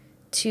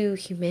to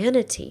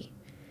humanity,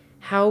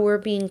 how we're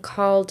being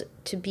called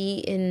to be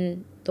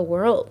in the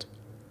world,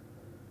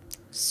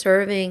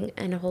 serving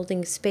and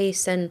holding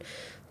space and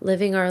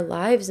living our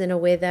lives in a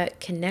way that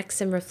connects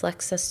and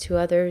reflects us to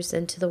others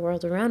and to the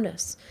world around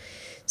us.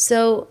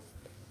 So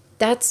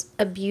that's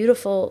a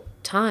beautiful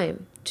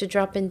time to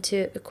drop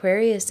into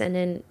Aquarius, and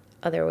in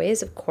other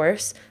ways, of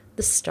course,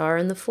 the star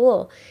and the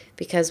Fool,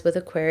 because with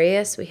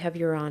Aquarius we have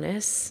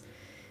Uranus,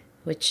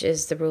 which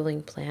is the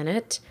ruling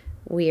planet.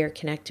 We are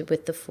connected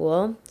with the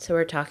Fool, so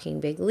we're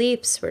talking big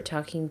leaps, we're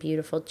talking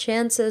beautiful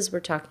chances, we're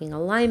talking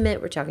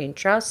alignment, we're talking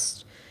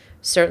trust,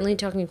 certainly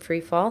talking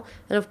free fall,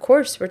 and of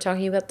course we're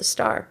talking about the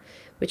star,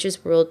 which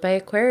is ruled by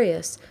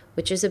Aquarius,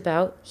 which is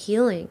about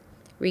healing,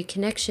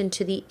 reconnection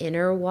to the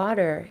inner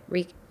water,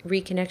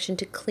 reconnection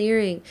to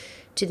clearing,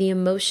 to the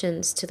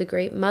emotions, to the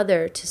Great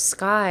Mother, to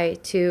sky,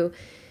 to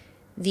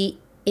the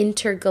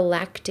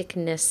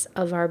intergalacticness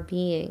of our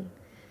being.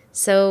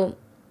 So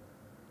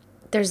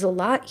there's a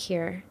lot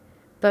here,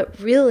 but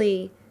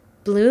really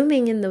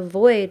blooming in the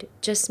void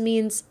just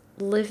means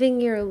living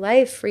your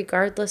life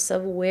regardless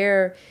of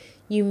where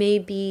you may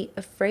be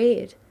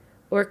afraid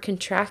or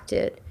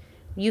contracted.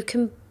 You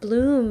can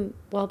bloom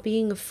while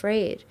being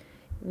afraid.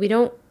 We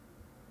don't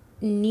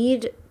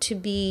need to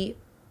be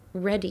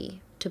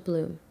ready to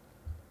bloom,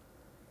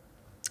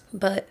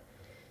 but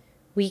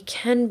we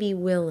can be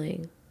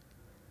willing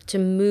to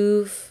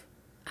move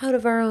out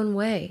of our own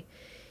way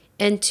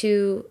and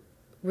to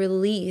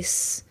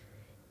release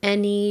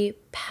any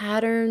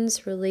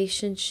patterns,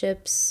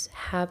 relationships,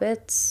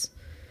 habits,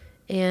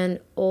 and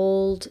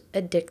old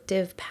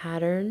addictive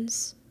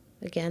patterns,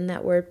 again,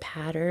 that word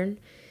pattern,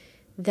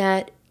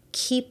 that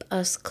keep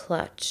us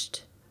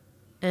clutched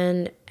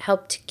and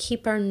help to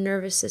keep our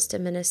nervous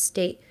system in a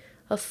state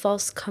of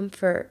false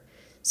comfort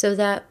so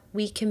that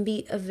we can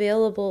be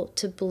available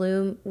to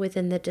bloom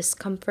within the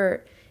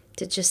discomfort,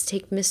 to just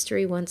take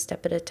mystery one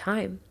step at a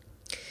time.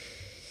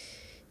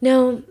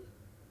 Now,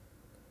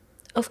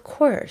 of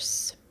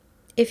course,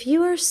 if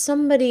you are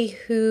somebody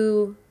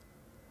who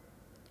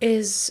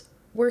is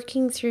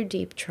working through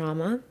deep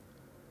trauma,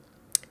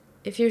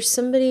 if you're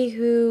somebody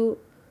who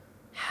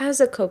has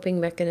a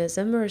coping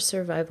mechanism or a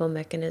survival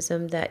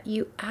mechanism that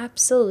you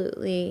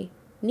absolutely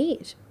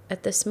need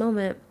at this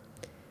moment,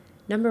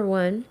 number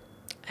one,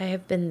 I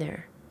have been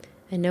there.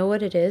 I know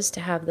what it is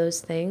to have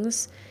those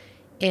things,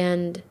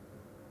 and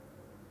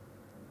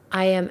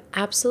I am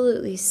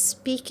absolutely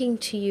speaking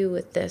to you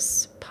with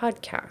this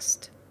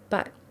podcast,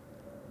 but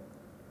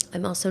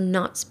I'm also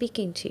not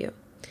speaking to you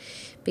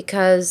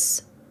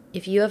because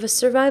if you have a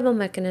survival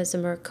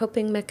mechanism or a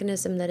coping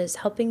mechanism that is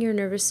helping your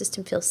nervous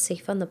system feel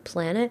safe on the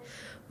planet,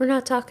 we're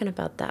not talking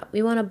about that.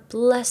 We want to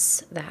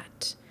bless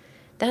that.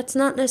 That's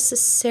not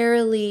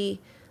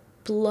necessarily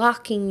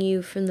blocking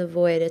you from the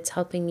void. It's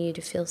helping you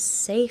to feel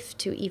safe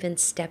to even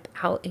step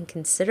out and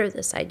consider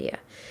this idea.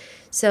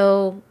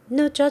 So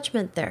no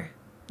judgment there.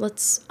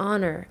 Let's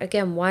honor,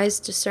 again, wise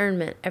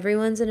discernment.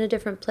 Everyone's in a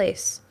different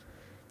place.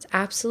 It's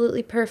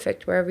absolutely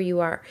perfect wherever you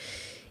are.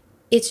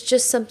 It's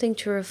just something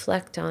to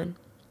reflect on.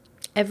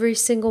 Every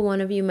single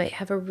one of you might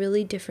have a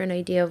really different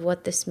idea of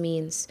what this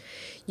means.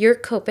 Your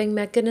coping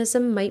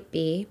mechanism might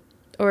be,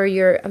 or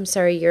your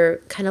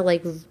kind of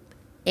like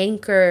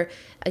anchor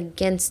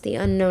against the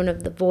unknown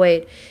of the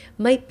void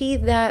might be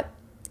that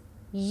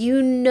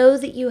you know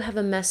that you have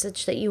a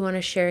message that you want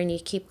to share and you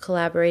keep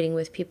collaborating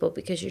with people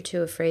because you're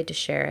too afraid to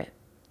share it.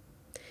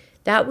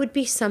 That would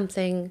be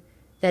something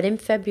that in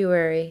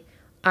February,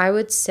 I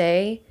would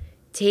say,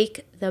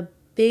 take the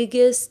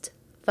biggest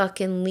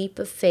fucking leap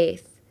of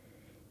faith.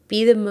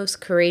 Be the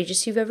most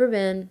courageous you've ever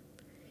been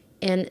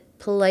and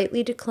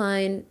politely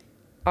decline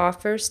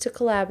offers to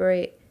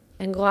collaborate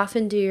and go off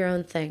and do your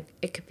own thing.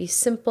 It could be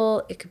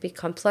simple, it could be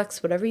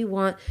complex, whatever you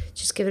want,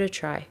 just give it a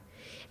try.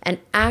 And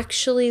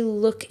actually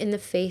look in the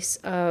face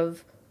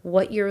of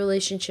what your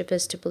relationship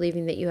is to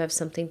believing that you have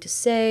something to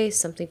say,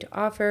 something to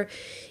offer.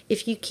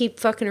 If you keep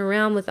fucking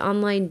around with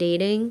online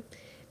dating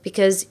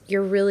because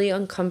you're really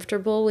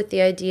uncomfortable with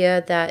the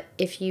idea that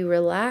if you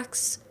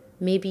relax,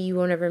 maybe you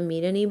won't ever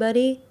meet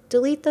anybody,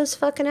 delete those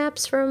fucking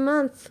apps for a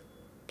month,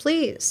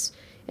 please.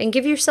 And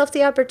give yourself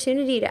the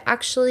opportunity to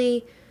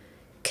actually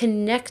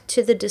connect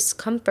to the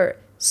discomfort.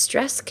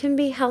 Stress can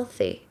be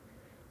healthy.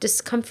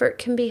 Discomfort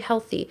can be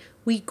healthy.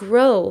 We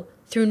grow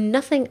through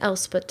nothing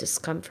else but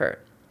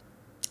discomfort.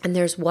 And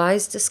there's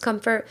wise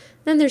discomfort,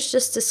 then there's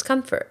just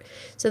discomfort.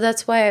 So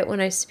that's why when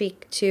I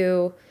speak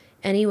to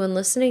anyone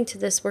listening to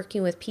this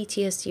working with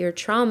PTSD or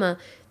trauma,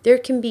 there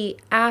can be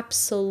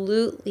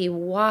absolutely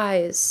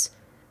wise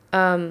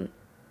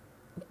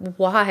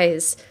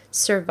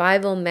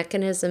survival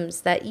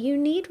mechanisms that you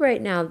need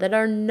right now that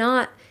are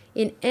not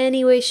in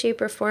any way,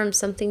 shape, or form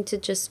something to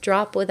just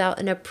drop without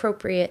an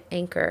appropriate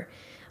anchor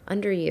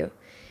under you.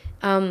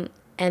 And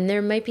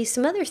there might be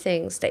some other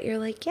things that you're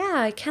like, yeah,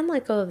 I can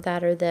let go of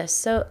that or this.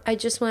 So I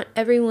just want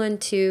everyone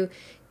to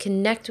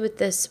connect with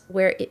this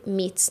where it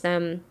meets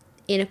them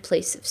in a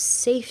place of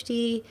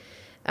safety,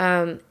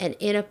 and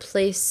in a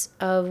place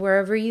of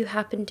wherever you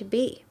happen to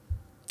be.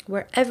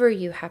 Wherever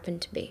you happen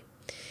to be.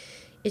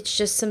 It's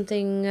just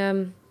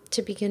something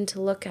to begin to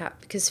look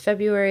at, because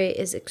February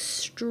is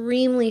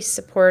extremely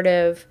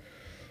supportive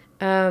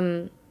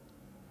around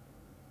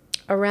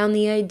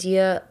the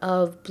idea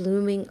of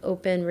blooming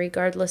open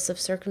regardless of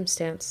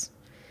circumstance,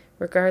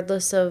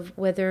 regardless of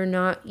whether or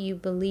not you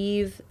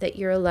believe that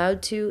you're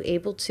allowed to,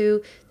 able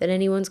to, that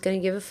anyone's going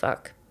to give a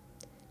fuck.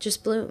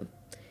 Just bloom,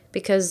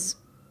 because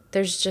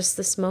there's just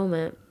this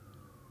moment.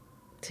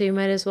 So you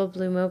might as well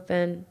bloom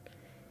open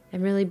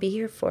and really be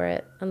here for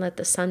it, and let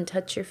the sun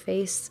touch your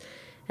face,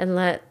 and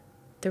let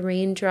the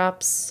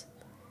raindrops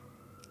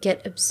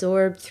get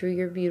absorbed through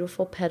your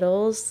beautiful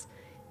petals,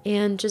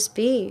 and just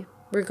be,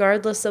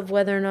 regardless of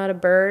whether or not a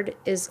bird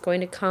is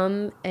going to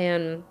come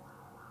and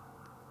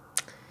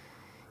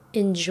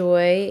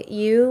enjoy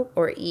you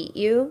or eat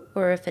you,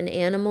 or if an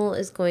animal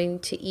is going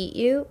to eat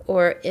you,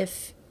 or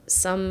if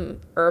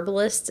some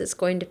herbalist is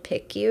going to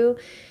pick you.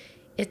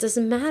 It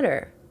doesn't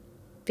matter,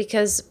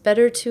 because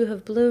better to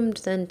have bloomed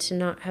than to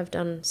not have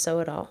done so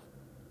at all.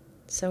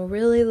 So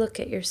really look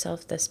at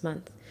yourself this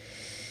month,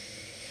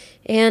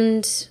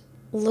 and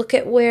look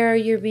at where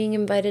you're being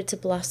invited to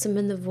blossom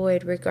in the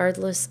void,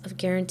 regardless of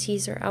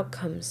guarantees or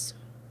outcomes.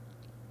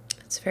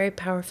 It's a very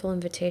powerful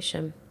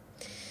invitation.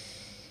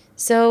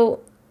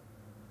 So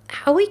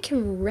how we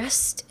can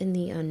rest in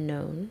the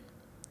unknown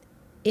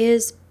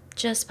is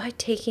just by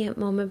taking it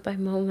moment by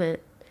moment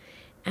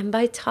and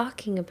by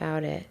talking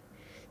about it.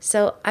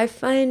 So I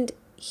find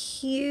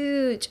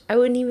huge, I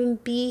wouldn't even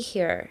be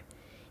here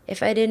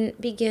if I didn't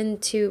begin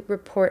to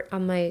report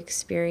on my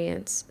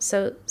experience.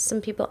 So some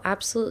people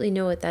absolutely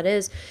know what that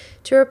is.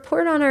 To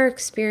report on our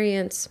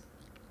experience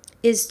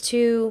is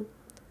to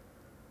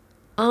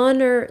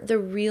honor the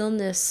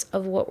realness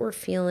of what we're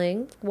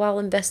feeling while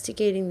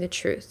investigating the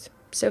truth.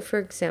 So for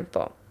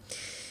example,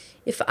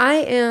 if I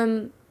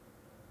am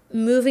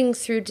moving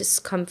through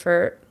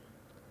discomfort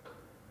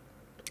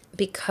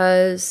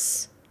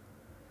because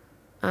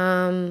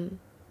of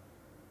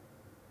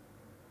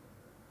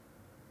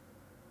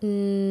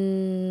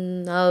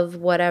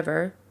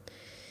whatever,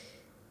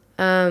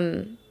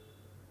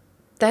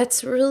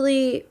 that's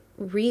really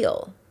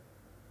real.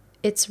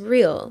 It's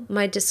real.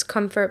 My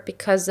discomfort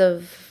because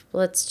of,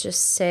 let's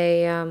just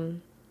say,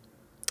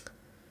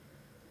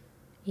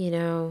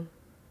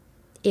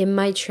 in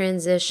my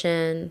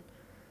transition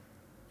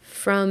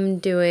from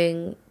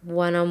doing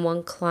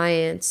one-on-one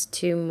clients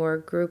to more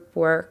group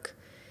work,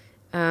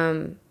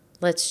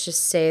 let's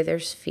just say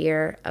there's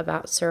fear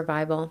about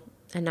survival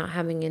and not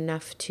having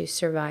enough to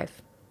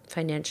survive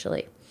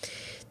financially.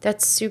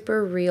 That's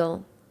super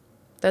real.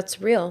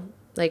 That's real.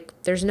 Like,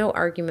 there's no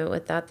argument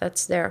with that.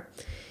 That's there.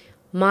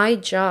 My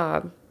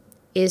job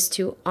is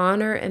to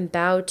honor and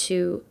bow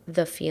to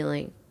the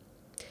feeling,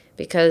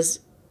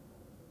 because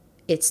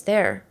it's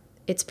there.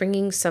 It's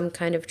bringing some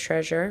kind of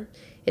treasure.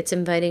 It's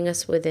inviting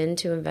us within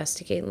to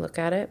investigate and look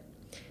at it.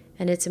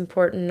 And it's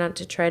important not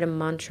to try to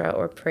mantra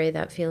or pray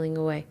that feeling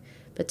away,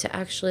 but to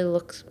actually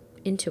look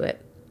into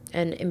it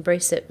and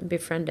embrace it and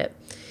befriend it.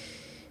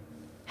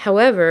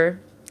 However,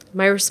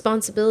 my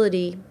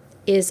responsibility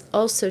is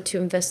also to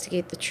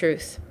investigate the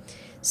truth.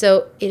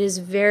 So it is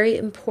very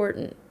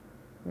important,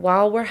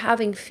 while we're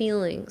having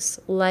feelings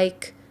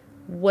like,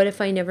 what if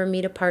I never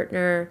meet a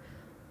partner?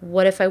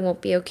 What if I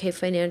won't be okay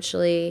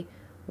financially?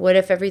 What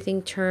if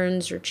everything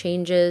turns or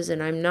changes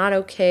and I'm not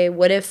okay?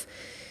 What if,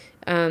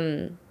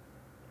 I'm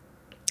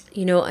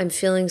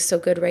feeling so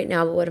good right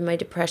now, but what if my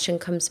depression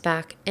comes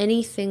back?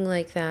 Anything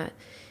like that.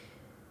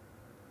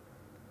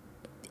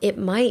 It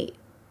might.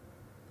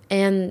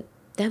 And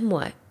then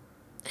what?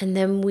 And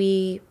then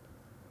we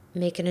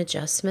make an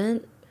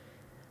adjustment.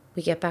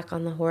 We get back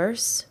on the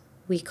horse.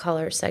 We call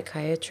our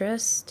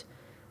psychiatrist.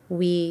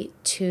 We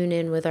tune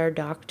in with our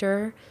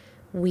doctor.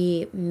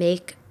 We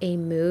make a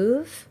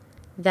move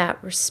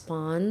that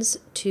responds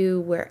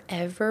to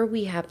wherever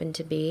we happen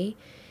to be,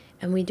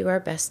 and we do our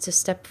best to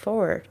step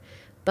forward.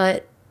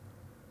 But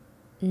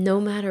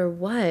no matter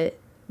what,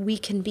 we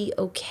can be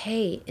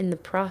okay in the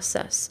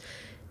process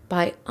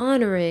by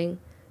honoring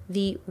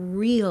the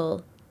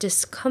real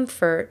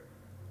discomfort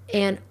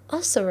and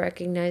also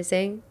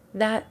recognizing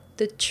that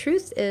the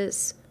truth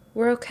is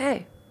we're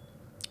okay.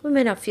 We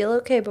may not feel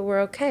okay, but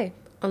we're okay,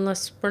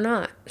 unless we're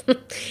not.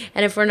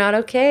 And if we're not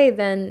okay,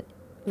 then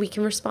we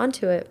can respond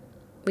to it.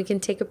 We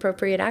can take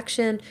appropriate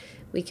action.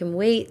 We can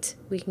wait.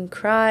 We can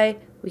cry.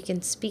 We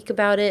can speak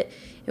about it.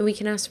 And we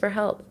can ask for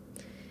help.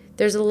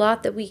 There's a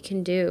lot that we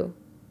can do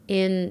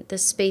in the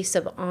space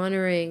of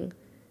honoring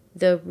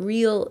the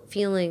real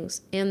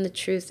feelings and the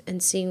truth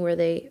and seeing where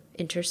they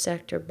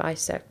intersect or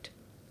bisect.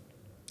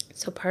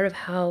 So part of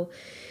how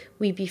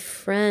we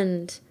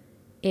befriend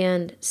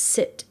and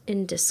sit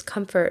in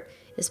discomfort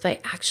is by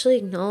actually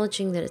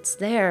acknowledging that it's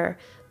there,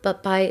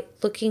 but by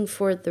looking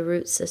for the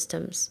root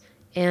systems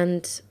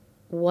and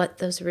what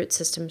those root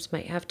systems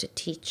might have to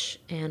teach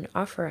and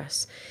offer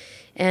us.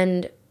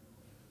 And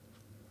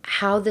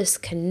how this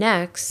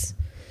connects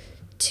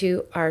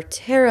to our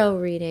tarot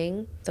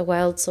reading, the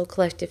Wild Soul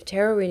Collective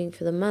tarot reading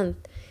for the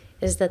month,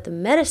 is that the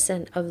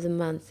medicine of the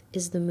month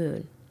is the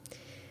moon.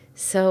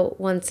 So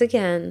once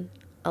again,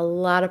 a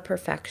lot of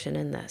perfection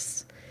in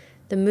this.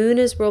 The moon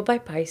is ruled by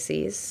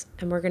Pisces,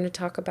 and we're going to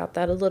talk about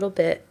that a little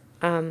bit,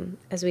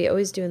 as we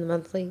always do in the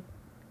monthly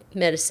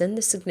medicine,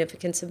 the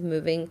significance of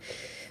moving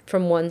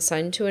from one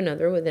sign to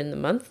another within the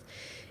month.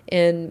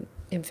 And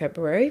in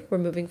February, we're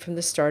moving from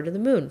the star to the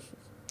moon.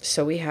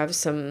 So we have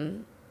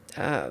some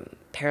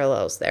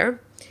parallels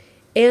there.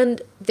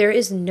 And there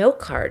is no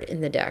card in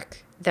the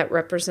deck that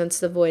represents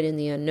the void and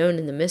the unknown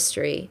and the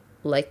mystery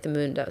like the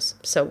moon does.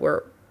 So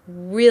we're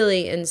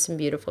really in some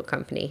beautiful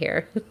company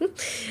here.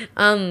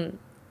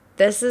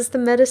 This is the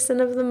medicine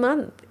of the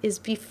month, is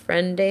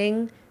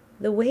befriending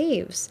the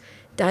waves,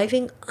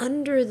 diving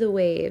under the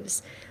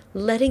waves,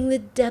 letting the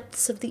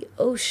depths of the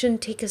ocean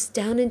take us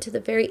down into the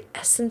very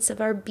essence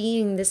of our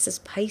being. This is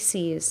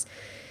Pisces.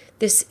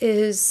 This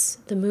is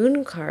the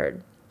moon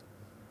card.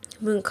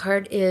 Moon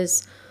card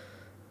is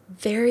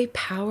very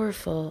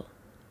powerful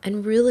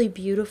and really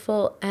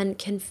beautiful and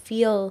can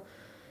feel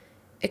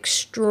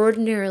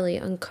extraordinarily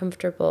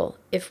uncomfortable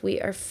if we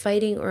are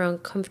fighting or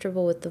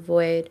uncomfortable with the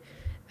void.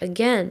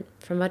 Again,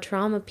 from my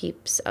trauma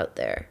peeps out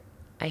there,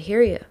 I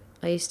hear you.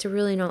 I used to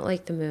really not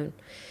like the moon.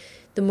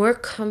 The more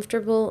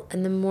comfortable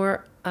and the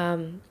more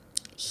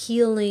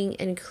healing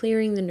and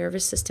clearing the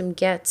nervous system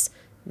gets,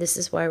 this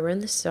is why we're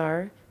in the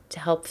star, to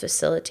help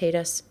facilitate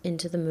us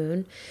into the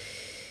moon.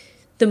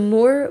 The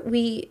more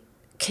we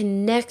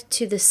connect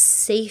to the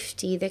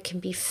safety that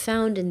can be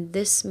found in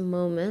this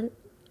moment,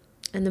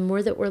 and the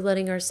more that we're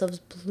letting ourselves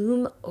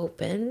bloom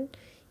open,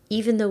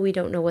 even though we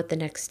don't know what the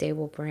next day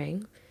will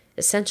bring,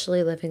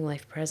 essentially living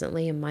life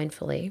presently and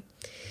mindfully,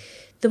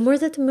 the more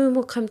that the moon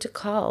will come to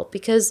call.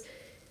 Because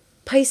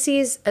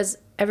Pisces, as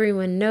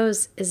everyone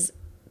knows, is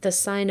the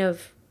sign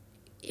of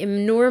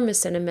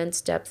enormous and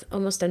immense depth,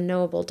 almost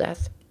unknowable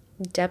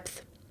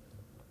depth,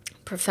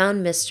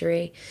 profound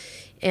mystery,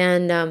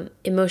 and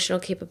emotional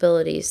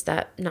capabilities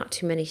that not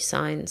too many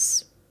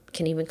signs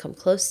can even come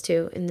close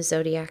to in the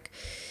zodiac.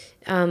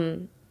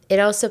 It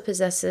also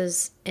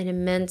possesses an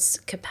immense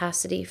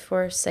capacity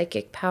for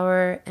psychic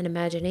power and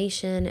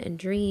imagination and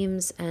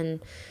dreams,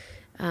 and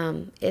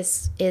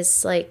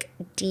is like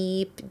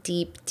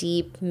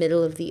deep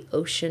middle of the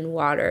ocean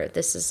water.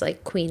 This is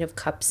like Queen of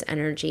Cups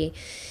energy.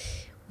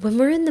 When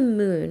we're in the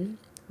moon,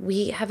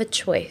 we have a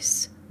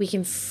choice. We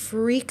can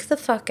freak the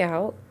fuck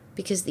out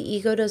because the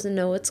ego doesn't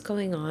know what's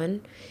going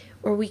on,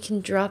 or we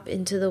can drop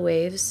into the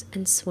waves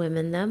and swim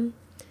in them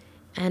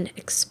and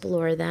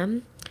explore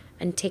them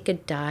and take a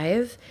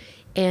dive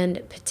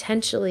and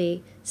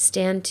potentially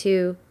stand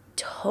to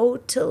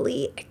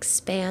totally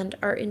expand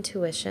our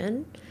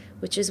intuition,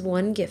 which is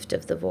one gift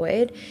of the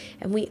void.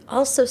 And we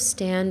also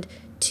stand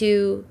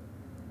to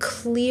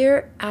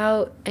clear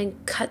out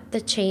and cut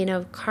the chain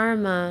of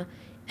karma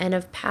and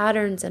of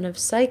patterns and of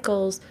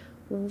cycles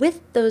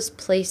with those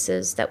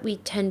places that we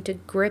tend to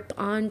grip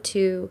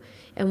onto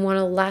and want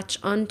to latch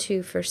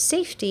onto for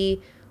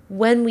safety,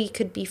 when we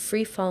could be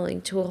free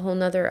falling to a whole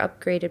nother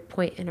upgraded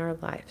point in our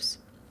lives.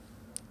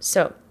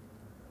 So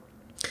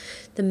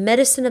the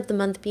medicine of the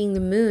month, being the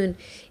moon,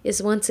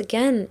 is once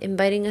again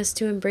inviting us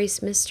to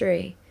embrace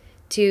mystery,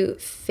 to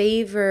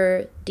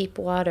favor deep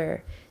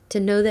water,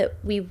 to know that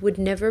we would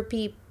never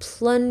be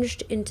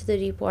plunged into the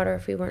deep water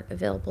if we weren't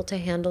available to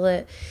handle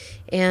it,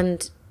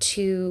 and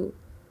to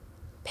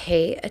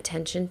pay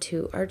attention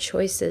to our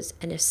choices,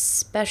 and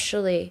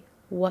especially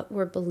what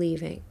we're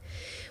believing.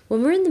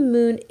 When we're in the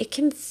moon, it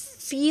can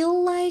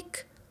feel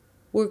like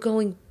we're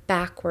going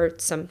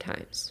backwards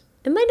sometimes.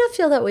 It might not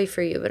feel that way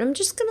for you, but I'm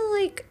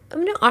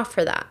going to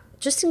offer that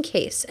just in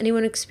case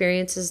anyone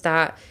experiences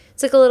that.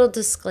 It's like a little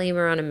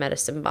disclaimer on a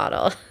medicine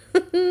bottle.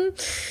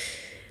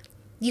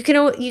 You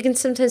can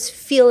sometimes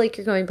feel like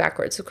you're going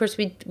backwards. Of course,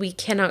 we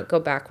cannot go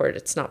backward.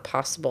 It's not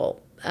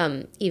possible,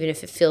 even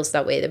if it feels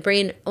that way. The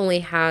brain only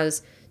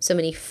has so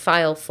many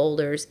file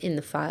folders in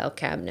the file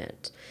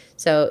cabinet.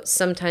 So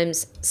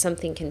sometimes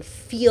something can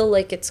feel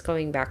like it's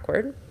going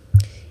backward,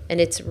 and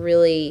it's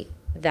really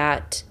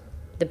that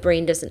the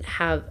brain doesn't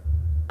have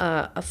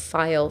a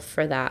file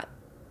for that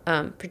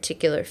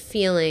particular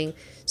feeling,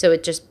 so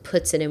it just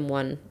puts it in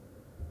one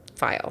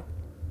file.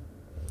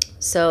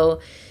 So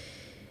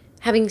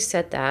having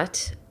said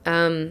that,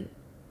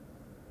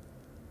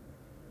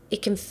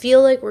 it can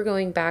feel like we're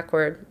going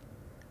backward.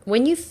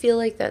 When you feel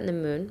like that in the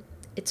moon,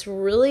 it's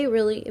really,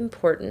 really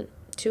important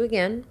to,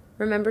 again,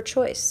 remember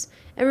choice,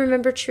 and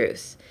remember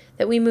truth.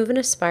 That we move in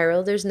a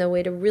spiral, there's no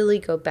way to really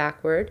go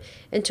backward,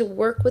 and to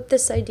work with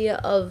this idea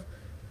of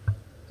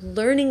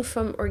learning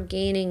from or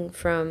gaining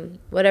from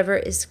whatever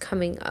is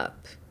coming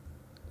up,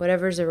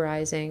 whatever's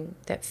arising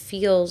that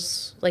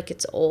feels like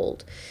it's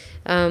old.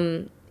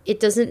 It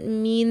doesn't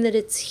mean that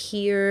it's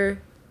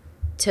here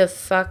to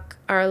fuck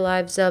our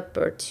lives up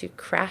or to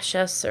crash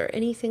us or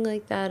anything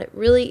like that. It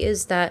really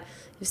is that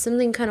if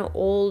something kind of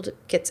old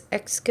gets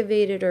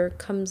excavated or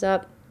comes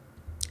up,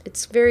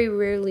 it's very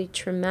rarely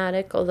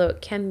traumatic, although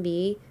it can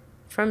be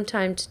from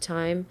time to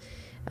time.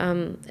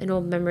 An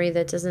old memory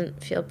that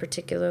doesn't feel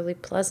particularly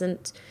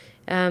pleasant.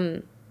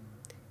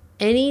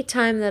 Any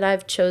time that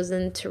I've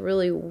chosen to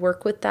really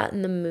work with that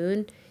in the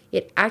moon,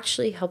 it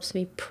actually helps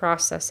me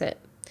process it.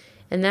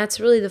 And that's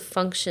really the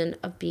function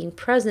of being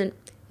present.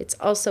 It's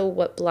also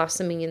what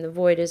blossoming in the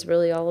void is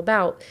really all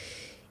about.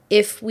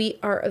 If we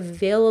are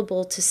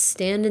available to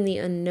stand in the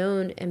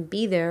unknown and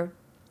be there,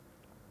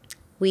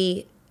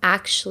 we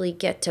actually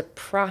get to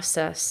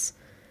process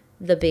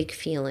the big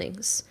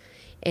feelings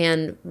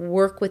and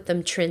work with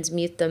them,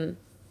 transmute them,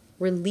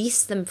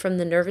 release them from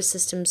the nervous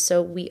system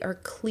so we are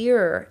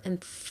clearer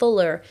and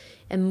fuller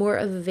and more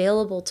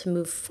available to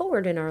move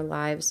forward in our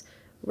lives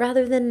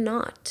rather than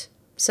not.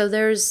 So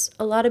there's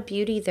a lot of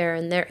beauty there,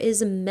 and there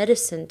is a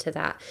medicine to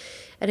that.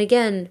 And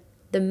again,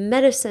 the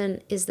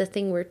medicine is the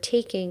thing we're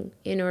taking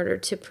in order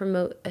to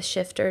promote a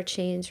shift or a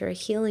change or a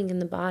healing in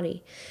the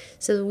body.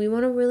 So we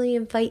want to really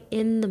invite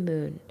in the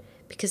moon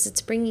because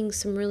it's bringing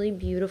some really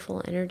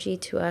beautiful energy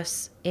to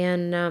us.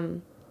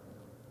 And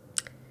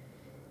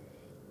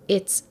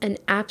it's an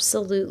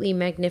absolutely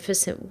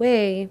magnificent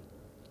way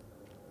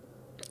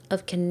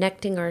of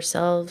connecting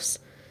ourselves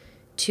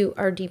to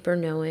our deeper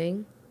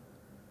knowing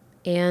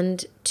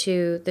and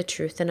to the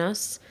truth in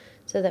us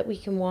so that we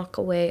can walk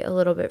away a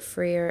little bit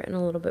freer and a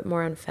little bit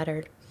more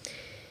unfettered.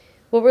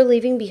 What we're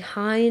leaving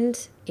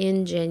behind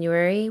in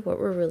January, what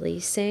we're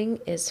releasing,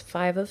 is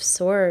 5 of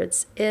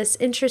Swords. It's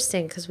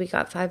interesting because we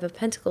got 5 of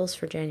Pentacles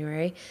for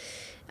January.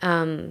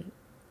 A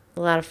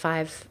lot of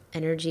 5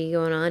 energy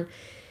going on.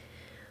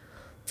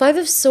 5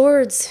 of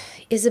Swords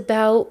is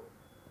about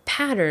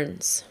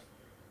patterns,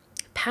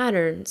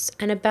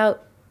 and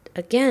about,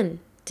 again,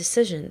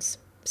 decisions.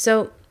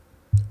 So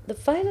the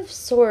 5 of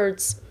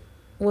Swords,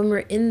 when we're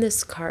in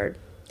this card,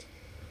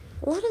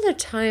 a lot of the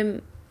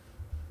time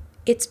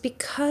it's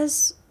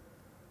because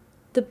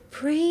the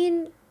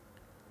brain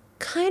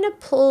kind of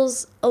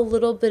pulls a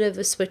little bit of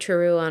a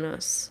switcheroo on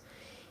us.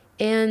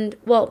 And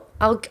well,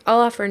 I'll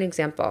offer an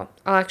example.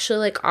 I'll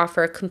actually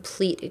offer a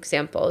complete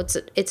example.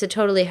 It's a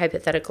totally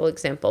hypothetical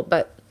example,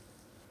 but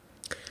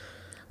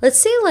let's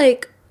say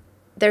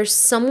there's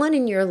someone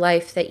in your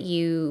life that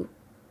you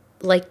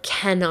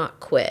cannot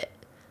quit.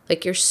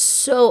 You're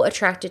so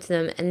attracted to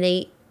them and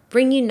they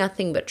bring you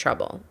nothing but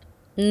trouble.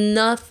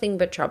 Nothing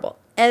but trouble.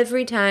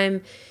 Every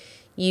time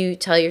you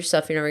tell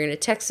yourself you're never going to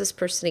text this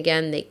person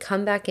again, they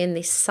come back in,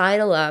 they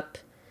sidle up,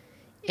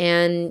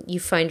 and you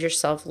find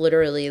yourself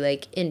literally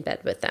in bed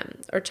with them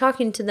or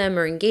talking to them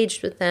or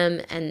engaged with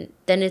them. And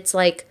then it's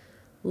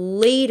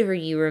later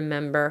you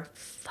remember,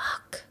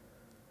 fuck,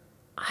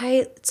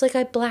 it's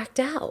I blacked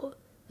out.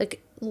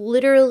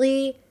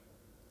 Literally,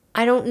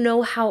 I don't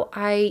know how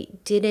I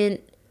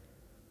didn't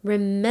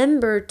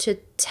remember to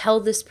tell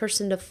this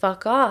person to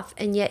fuck off,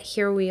 and yet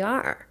here we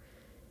are.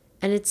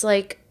 And it's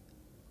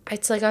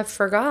I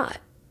forgot,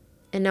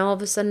 and now all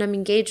of a sudden I'm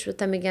engaged with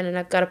them again, and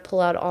I've got to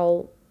pull out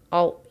all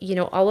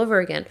over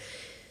again.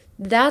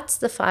 That's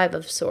the 5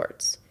 of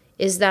Swords,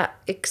 is that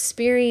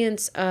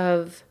experience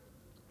of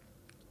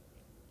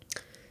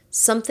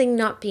something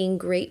not being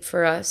great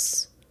for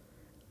us,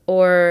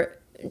 or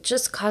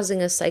just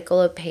causing a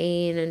cycle of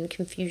pain and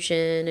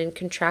confusion and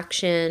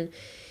contraction.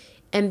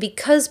 And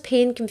because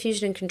pain,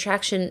 confusion, and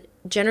contraction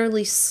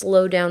generally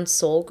slow down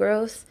soul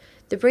growth,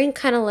 the brain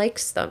kind of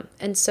likes them.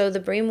 And so the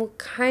brain will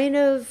kind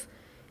of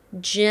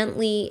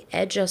gently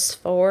edge us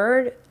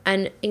forward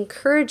and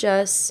encourage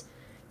us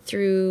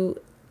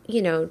through,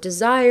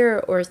 desire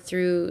or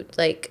through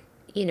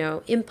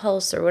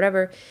impulse or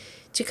whatever,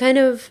 to kind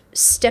of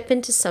step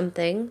into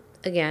something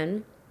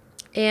again.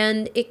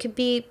 And it could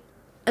be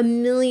a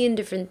million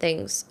different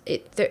things.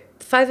 The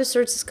 5 of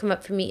Swords has come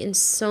up for me in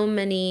so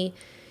many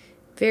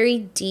very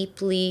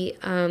deeply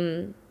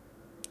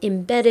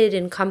embedded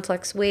and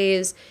complex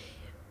ways.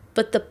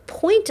 But the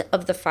point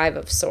of the 5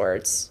 of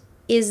Swords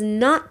is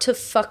not to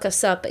fuck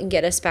us up and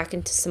get us back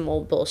into some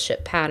old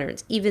bullshit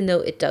patterns, even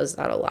though it does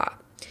that a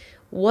lot.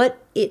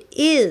 What it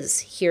is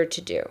here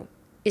to do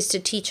is to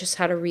teach us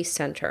how to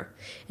recenter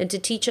and to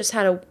teach us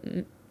how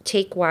to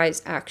take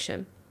wise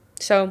action.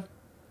 So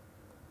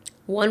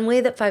one way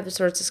that 5 of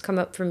Swords has come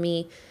up for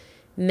me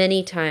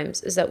many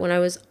times is that when I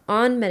was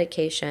on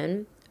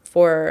medication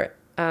for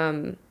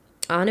on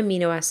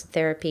amino acid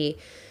therapy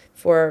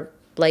for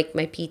my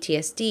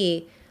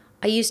PTSD,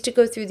 I used to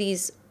go through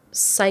these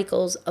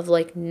cycles of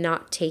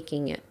not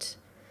taking it.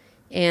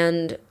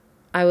 And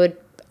I would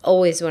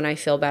always, when I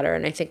feel better,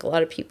 and I think a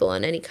lot of people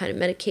on any kind of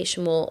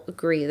medication will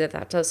agree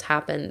that does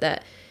happen,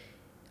 that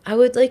I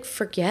would like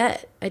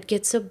forget. I'd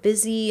get so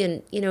busy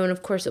and, and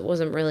of course it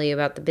wasn't really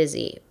about the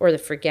busy or the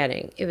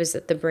forgetting. It was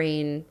that the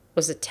brain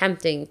was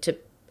attempting to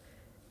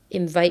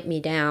invite me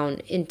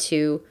down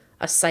into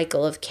a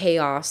cycle of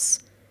chaos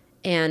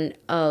and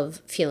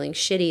of feeling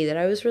shitty that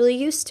I was really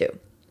used to.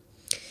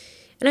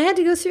 And I had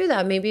to go through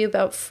that maybe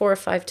about 4 or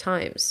 5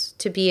 times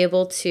to be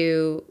able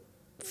to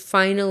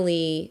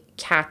finally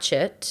catch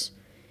it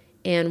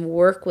and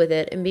work with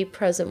it and be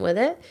present with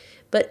it.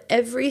 But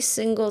every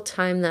single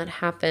time that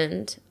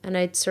happened and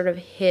I'd sort of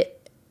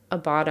hit a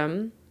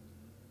bottom,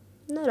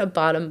 not a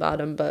bottom,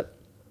 but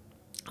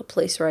a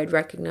place where I'd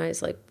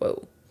recognize like,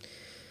 whoa,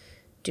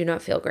 do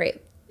not feel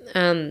great.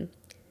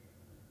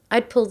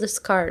 I'd pull this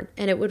card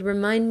and it would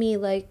remind me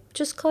like,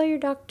 just call your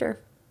doctor.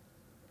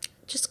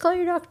 Just call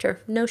your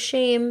doctor. No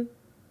shame.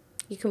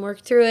 You can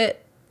work through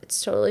it.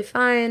 It's totally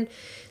fine.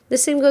 The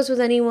same goes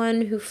with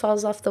anyone who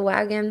falls off the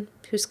wagon,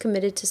 who's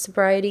committed to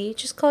sobriety.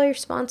 Just call your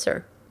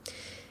sponsor.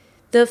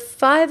 The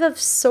 5 of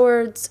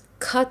Swords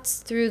cuts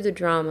through the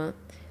drama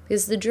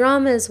because the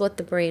drama is what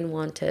the brain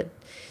wanted.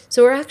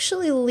 So we're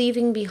actually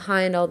leaving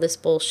behind all this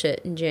bullshit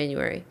in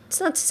January. It's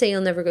not to say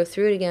you'll never go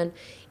through it again.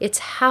 It's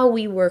how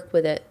we work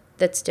with it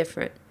that's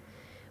different.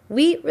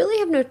 We really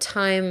have no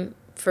time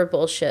for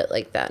bullshit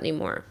like that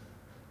anymore.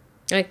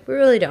 Like, we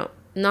really don't.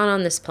 Not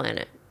on this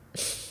planet.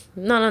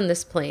 Not on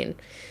this plane.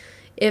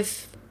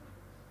 If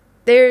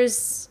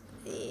there's,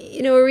 a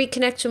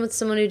reconnection with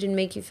someone who didn't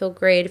make you feel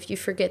great, if you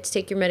forget to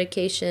take your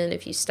medication,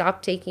 if you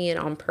stop taking it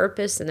on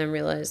purpose and then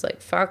realize,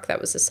 like, fuck,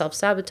 that was a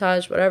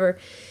self-sabotage, whatever.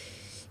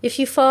 If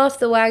you fall off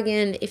the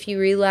wagon, if you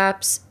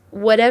relapse,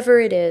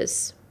 whatever it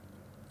is,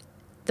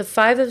 the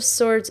 5 of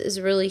Swords is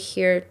really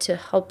here to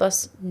help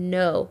us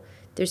know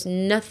there's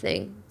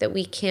nothing that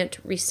we can't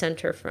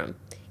recenter from.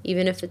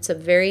 Even if it's a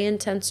very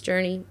intense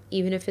journey,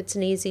 even if it's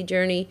an easy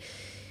journey,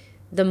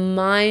 the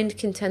mind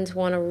can tend to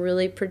want to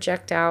really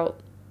project out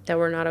that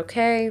we're not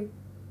okay,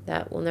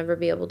 that we'll never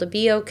be able to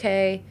be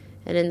okay.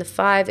 And in the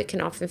 5, it can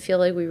often feel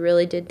like we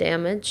really did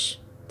damage.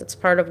 That's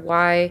part of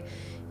why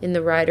in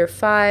the Rider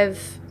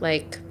 5,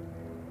 like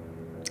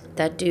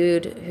that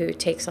dude who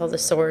takes all the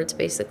swords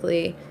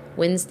basically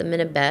wins them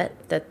in a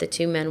bet that the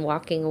 2 men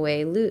walking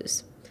away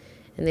lose.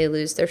 And they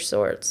lose their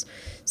swords.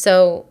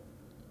 So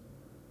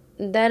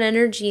that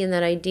energy and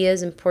that idea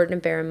is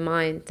important to bear in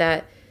mind,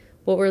 that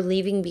what we're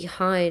leaving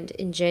behind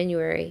in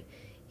January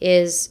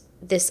is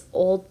this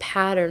old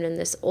pattern and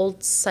this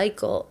old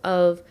cycle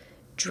of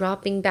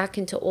dropping back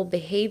into old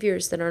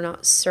behaviors that are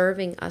not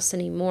serving us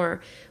anymore,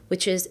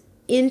 which is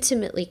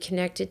intimately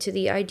connected to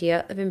the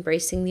idea of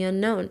embracing the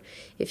unknown.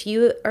 If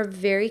you are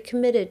very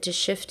committed to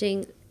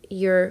shifting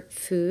your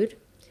food,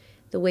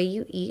 the way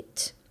you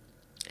eat,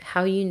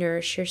 how you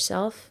nourish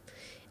yourself,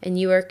 and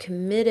you are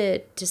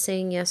committed to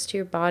saying yes to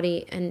your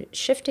body and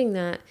shifting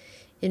that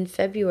in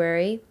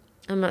February,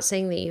 I'm not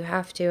saying that you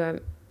have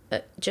to,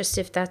 just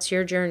if that's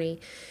your journey,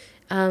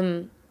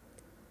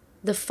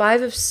 the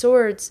 5 of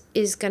Swords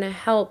is going to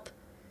help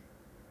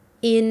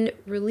in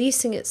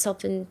releasing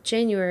itself in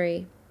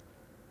January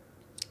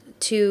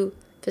to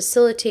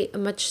facilitate a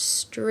much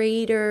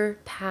straighter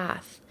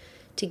path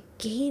to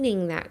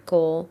gaining that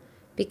goal,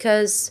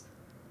 because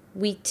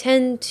we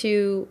tend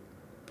to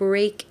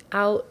break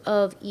out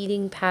of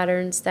eating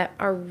patterns that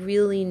are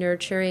really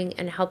nurturing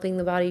and helping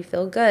the body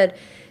feel good,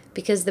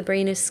 because the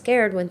brain is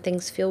scared when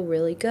things feel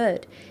really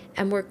good.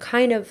 And we're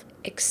kind of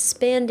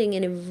expanding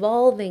and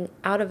evolving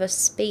out of a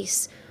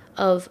space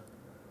of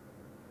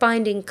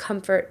finding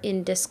comfort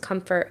in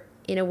discomfort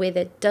in a way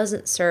that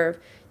doesn't serve,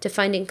 to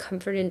finding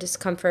comfort in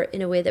discomfort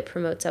in a way that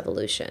promotes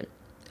evolution.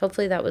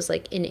 Hopefully that was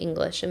like in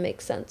English and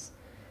makes sense.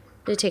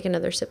 I'm going to take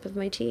another sip of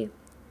my tea.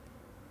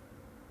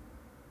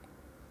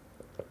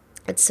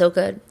 It's so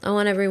good. I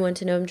want everyone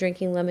to know I'm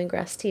drinking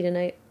lemongrass tea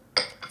tonight.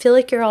 I feel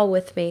like you're all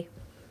with me.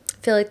 I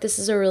feel like this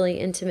is a really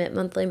intimate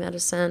monthly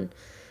medicine,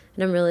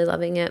 and I'm really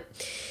loving it.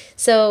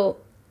 So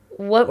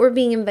what we're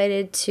being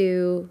invited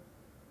to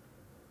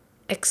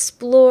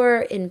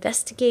explore,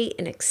 investigate,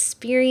 and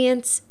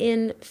experience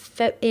in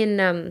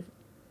February,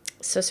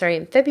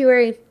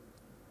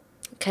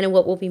 kind of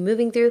what we'll be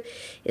moving through,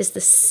 is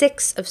the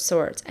 6 of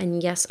Swords.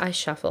 And yes, I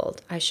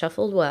shuffled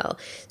well.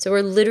 So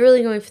we're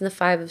literally going from the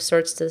 5 of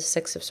Swords to the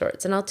 6 of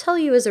Swords. And I'll tell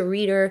you, as a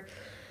reader,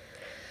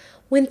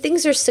 when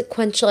things are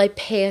sequential, I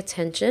pay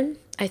attention.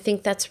 I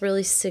think that's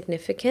really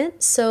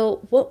significant.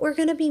 So what we're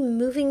going to be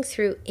moving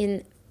through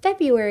in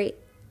February,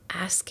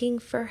 asking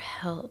for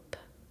help.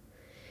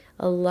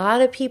 A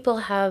lot of people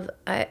have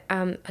a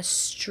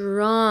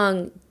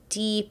strong,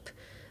 deep,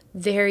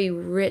 very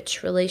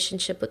rich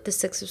relationship with the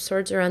 6 of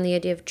Swords around the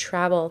idea of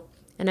travel.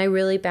 And I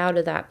really bow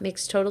to that.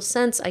 Makes total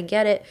sense. I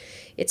get it.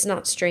 It's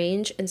not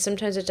strange. And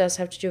sometimes it does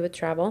have to do with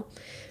travel.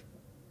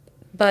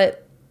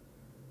 But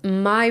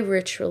my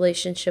rich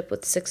relationship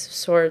with 6 of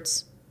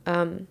Swords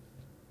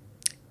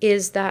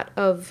is that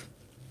of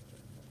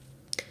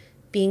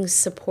being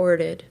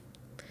supported.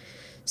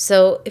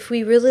 So if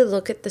we really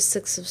look at the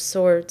 6 of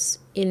Swords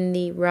in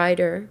the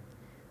Rider,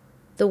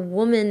 the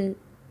woman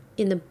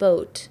in the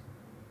boat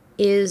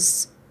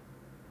is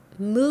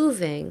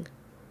moving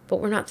but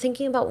we're not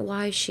thinking about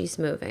why she's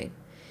moving.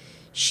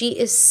 She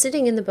is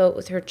sitting in the boat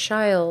with her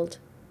child,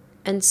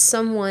 and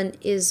someone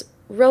is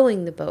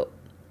rowing the boat.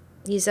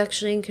 He's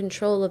actually in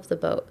control of the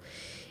boat.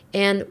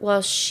 And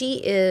while she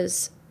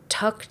is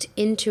tucked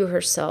into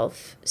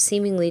herself,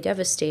 seemingly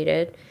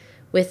devastated,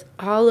 with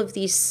all of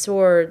these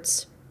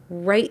swords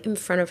right in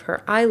front of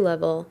her eye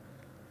level,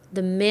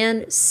 the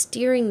man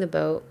steering the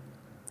boat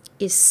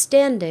is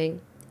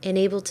standing and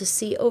able to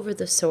see over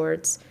the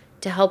swords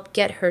to help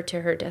get her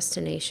to her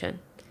destination.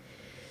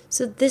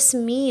 So this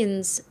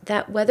means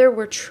that whether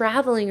we're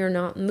traveling or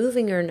not,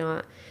 moving or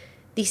not,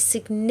 the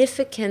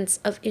significance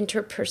of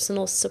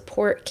interpersonal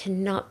support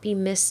cannot be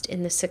missed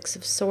in the Six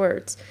of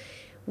Swords.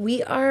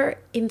 We are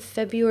in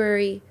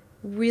February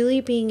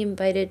really being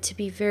invited to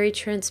be very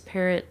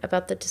transparent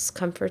about the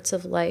discomforts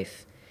of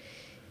life.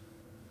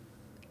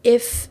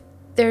 If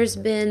there's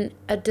been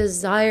a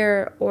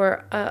desire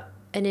or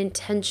an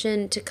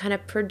intention to kind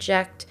of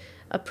project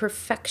a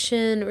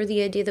perfection or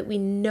the idea that we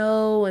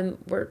know and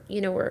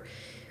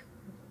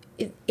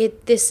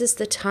this is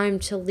the time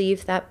to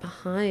leave that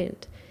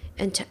behind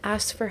and to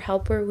ask for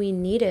help where we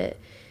need it.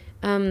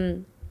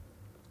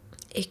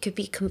 It could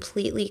be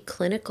completely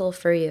clinical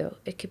for you.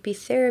 It could be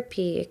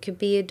therapy. It could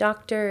be a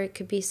doctor. It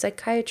could be a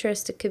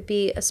psychiatrist. It could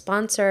be a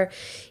sponsor.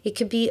 It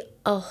could be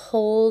a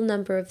whole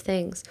number of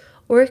things.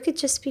 Or it could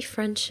just be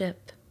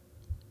friendship.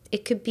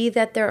 It could be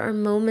that there are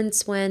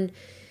moments when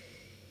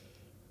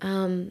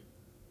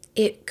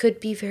it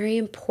could be very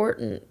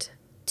important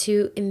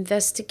to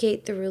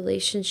investigate the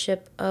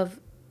relationship of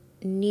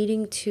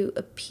needing to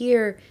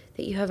appear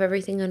that you have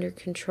everything under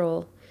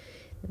control.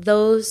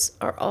 Those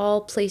are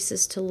all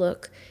places to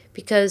look,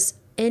 because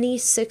any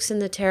six in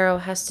the tarot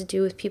has to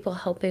do with people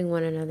helping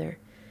one another.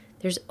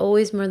 There's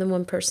always more than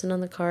one person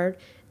on the card.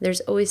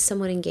 There's always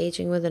someone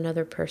engaging with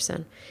another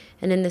person.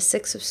 And in the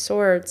Six of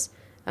Swords,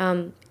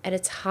 at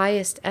its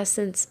highest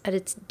essence, at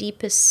its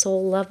deepest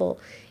soul level,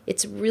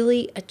 it's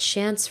really a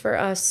chance for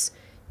us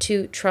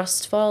to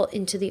trust fall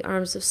into the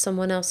arms of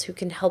someone else who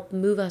can help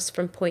move us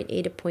from point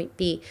A to point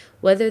B,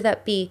 whether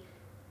that be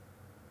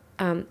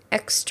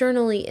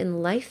externally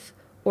in life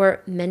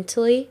or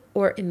mentally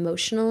or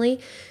emotionally.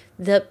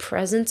 The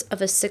presence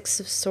of a Six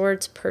of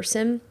Swords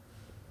person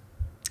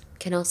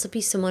can also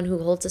be someone who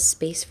holds a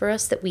space for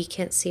us that we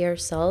can't see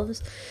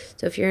ourselves.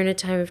 So if you're in a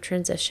time of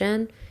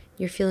transition,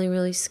 you're feeling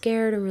really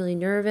scared and really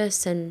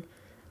nervous and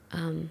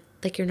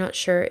like you're not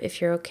sure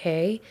if you're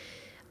okay,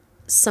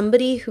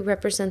 somebody who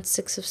represents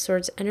Six of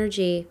Swords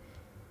energy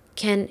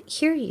can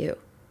hear you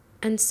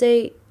and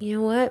say, you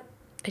know what?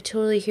 I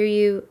totally hear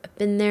you. I've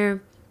been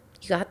there.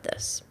 You got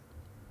this.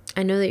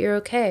 I know that you're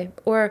okay.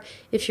 Or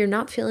if you're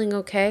not feeling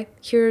okay,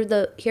 here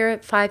are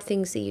 5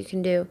 things that you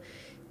can do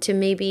to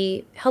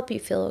maybe help you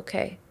feel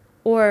okay.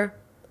 Or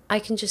I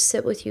can just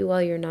sit with you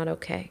while you're not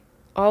okay.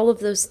 All of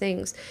those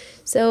things.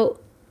 So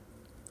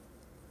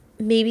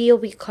maybe you'll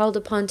be called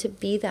upon to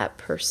be that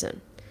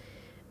person.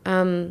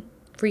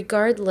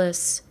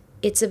 Regardless,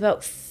 it's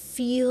about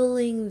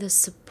feeling the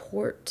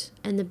support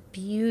and the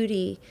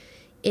beauty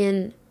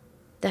in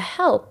the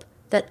help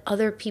that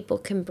other people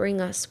can bring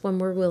us when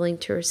we're willing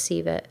to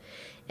receive it.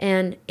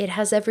 And it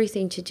has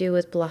everything to do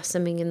with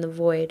blossoming in the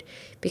void,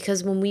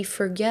 because when we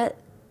forget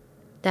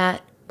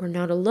that we're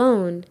not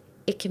alone,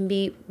 it can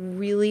be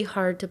really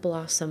hard to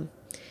blossom.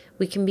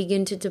 We can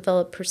begin to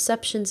develop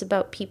perceptions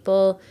about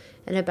people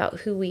and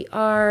about who we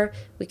are.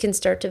 We can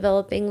start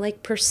developing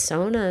like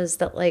personas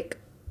that like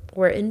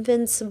we're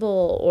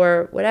invincible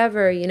or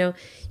whatever. You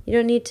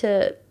don't need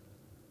to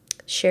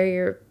share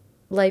your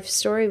life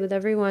story with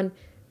everyone,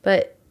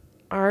 but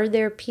are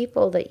there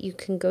people that you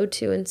can go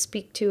to and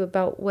speak to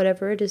about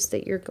whatever it is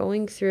that you're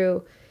going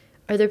through?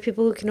 Are there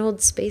people who can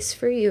hold space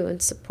for you and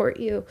support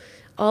you?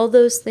 All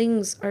those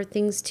things are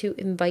things to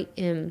invite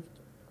in,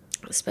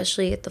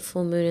 especially at the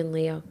full moon in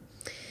Leo.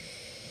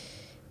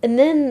 And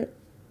then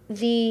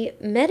the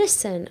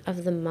medicine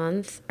of the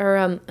month, or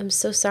I'm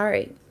so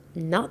sorry,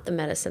 not the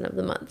medicine of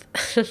the month,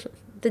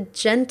 the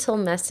gentle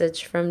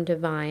message from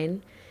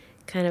Divine,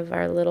 kind of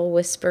our little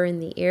whisper in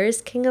the ear,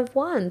 is King of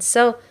Wands.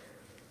 So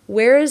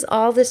where is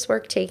all this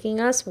work taking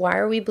us? Why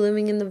are we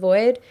blooming in the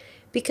void?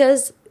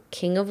 Because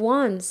King of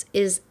Wands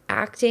is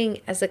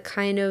acting as a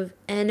kind of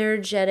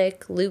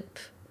energetic loop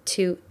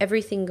to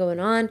everything going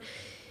on.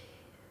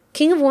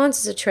 King of Wands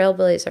is a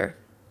trailblazer.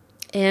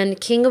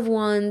 And King of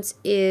Wands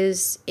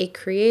is a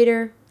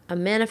creator, a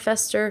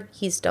manifester.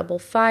 He's double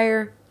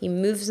fire. He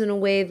moves in a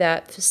way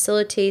that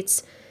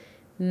facilitates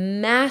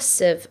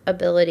massive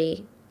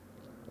ability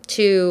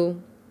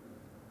to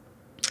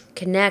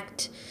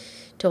connect,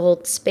 to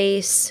hold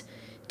space,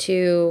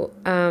 to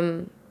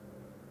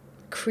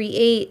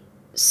create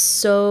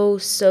so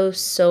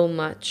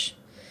much,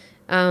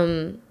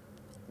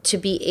 to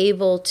be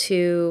able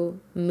to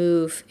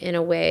move in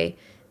a way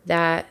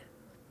that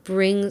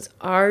brings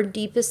our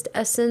deepest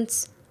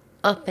essence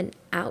up and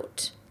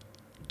out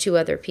to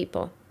other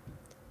people,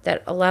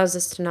 that allows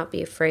us to not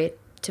be afraid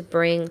to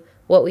bring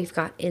what we've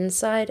got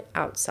inside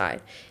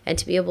outside, and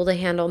to be able to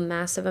handle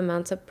massive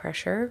amounts of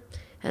pressure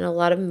and a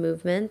lot of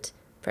movement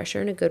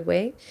pressure in a good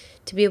way,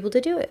 to be able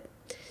to do it.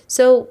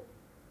 So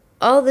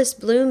all this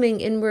blooming,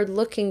 inward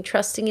looking,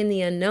 trusting in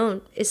the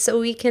unknown is so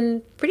we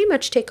can pretty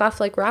much take off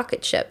like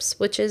rocket ships,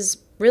 which is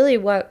really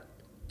what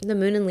the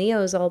moon in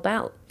Leo is all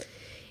about.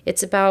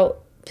 It's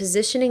about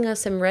positioning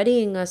us and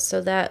readying us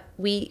so that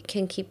we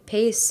can keep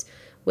pace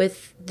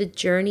with the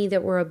journey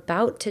that we're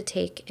about to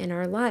take in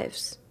our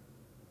lives.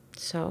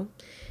 So,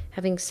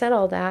 having said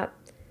all that,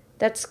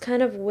 that's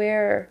kind of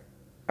where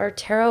our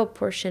tarot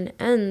portion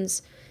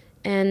ends.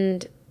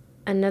 And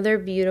another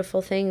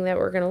beautiful thing that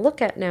we're going to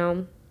look at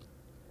now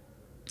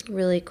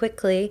really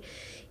quickly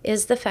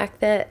is the fact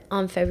that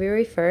on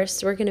February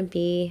 1st, we're going to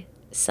be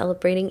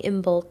celebrating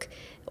Imbolc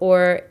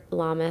or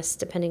Lammas,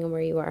 depending on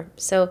where you are.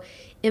 So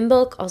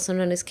Imbolc, also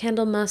known as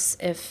Candlemas,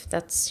 if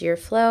that's your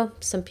flow.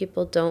 Some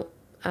people don't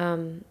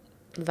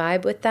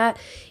vibe with that.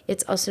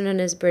 It's also known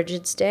as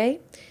Brigid's Day.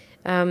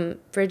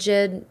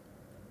 Brigid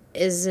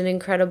is an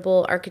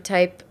incredible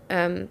archetype,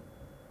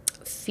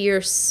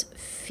 fierce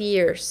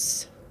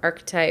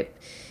archetype,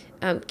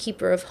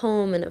 keeper of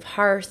home and of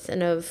hearth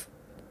and of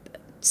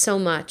so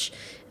much.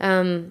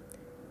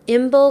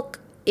 Imbolc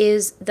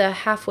is the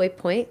halfway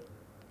point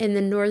in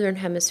the northern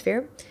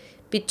hemisphere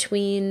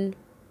between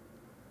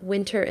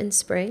winter and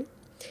spring,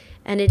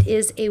 and it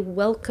is a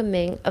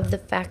welcoming of the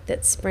fact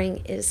that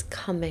spring is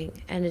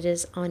coming and it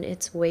is on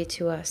its way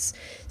to us.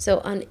 So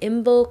on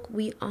Imbolc,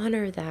 we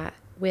honor that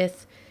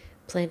with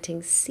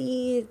planting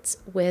seeds,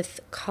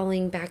 with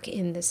calling back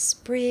in the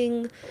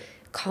spring,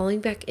 calling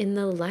back in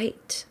the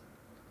light.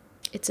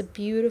 It's a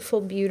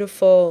beautiful,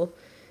 beautiful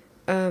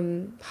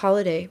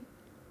holiday,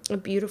 a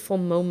beautiful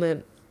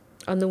moment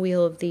on the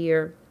wheel of the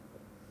year.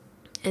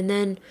 And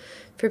then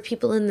for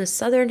people in the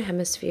southern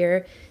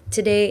hemisphere,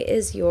 today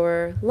is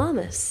your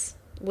Lammas,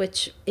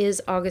 which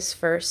is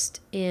August 1st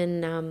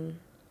in,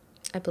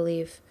 I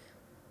believe,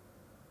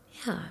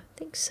 yeah, I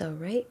think so,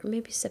 right? Or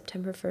maybe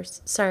September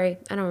 1st. Sorry,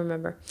 I don't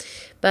remember.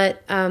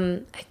 But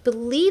I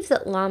believe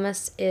that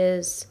Lammas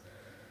is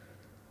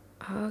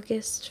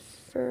August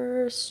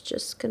 1st.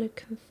 Just going to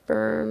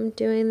confirm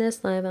doing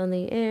this live on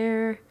the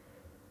air.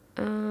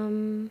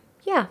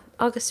 Yeah,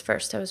 August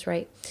 1st. I was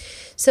right.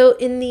 So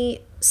in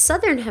the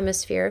southern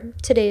hemisphere,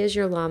 today is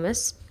your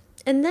Lammas,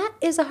 and that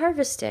is a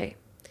harvest day.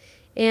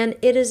 And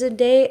it is a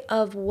day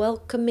of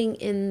welcoming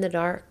in the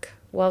dark,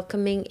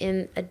 welcoming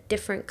in a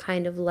different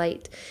kind of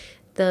light,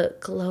 the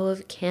glow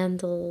of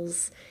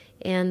candles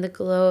and the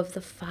glow of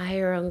the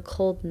fire on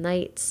cold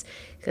nights,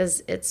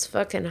 because it's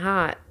fucking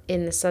hot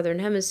in the southern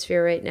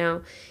hemisphere right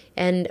now.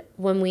 And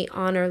when we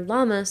honor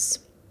Lammas,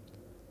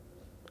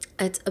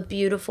 it's a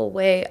beautiful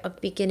way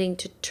of beginning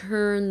to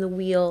turn the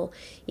wheel,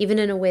 even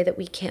in a way that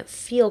we can't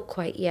feel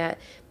quite yet,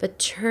 but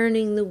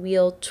turning the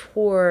wheel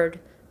toward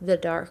the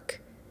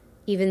dark.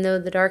 Even though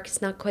the dark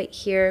is not quite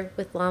here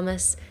with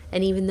Lammas,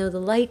 and even though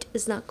the light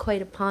is not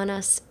quite upon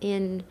us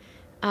in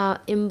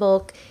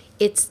Imbolc,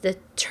 it's the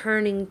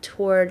turning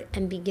toward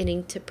and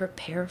beginning to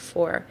prepare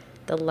for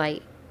the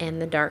light and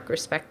the dark,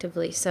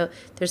 respectively. So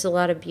there's a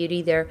lot of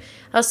beauty there.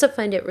 I also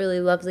find it really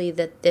lovely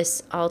that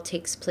this all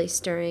takes place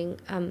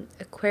during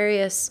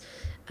Aquarius.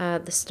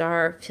 The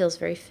star feels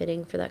very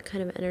fitting for that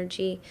kind of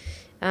energy.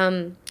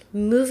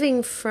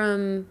 Moving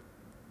from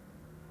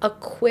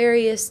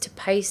Aquarius to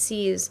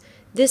Pisces,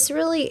 this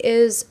really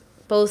is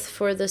both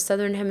for the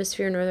southern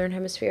hemisphere, northern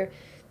hemisphere.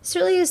 This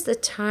really is the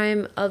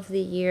time of the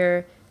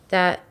year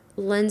that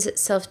lends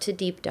itself to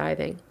deep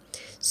diving.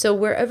 So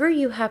wherever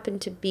you happen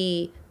to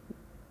be,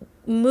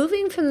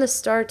 moving from the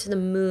star to the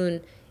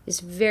moon is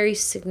very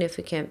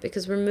significant,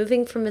 because we're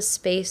moving from a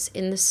space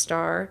in the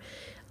star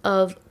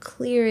of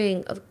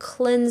clearing, of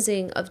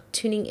cleansing, of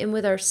tuning in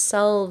with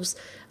ourselves,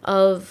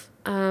 of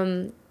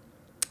reconnection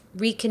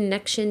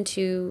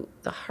to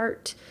the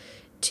heart,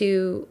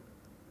 to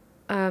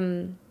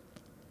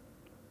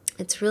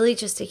it's really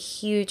just a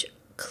huge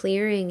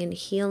clearing and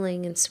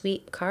healing and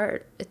sweet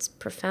card. It's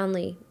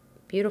profoundly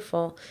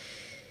beautiful.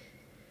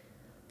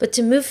 But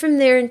to move from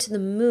there into the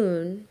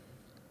moon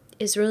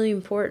is really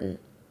important,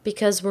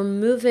 because we're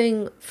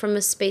moving from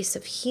a space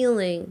of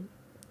healing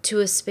to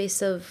a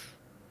space of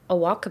a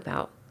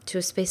walkabout, to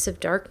a space of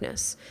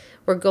darkness.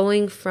 We're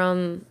going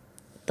from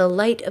the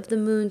light of the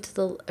moon to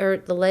the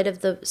light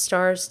of the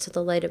stars to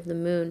the light of the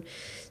moon.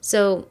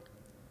 So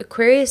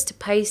Aquarius to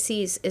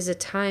Pisces is a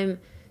time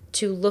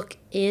to look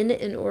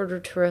in order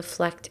to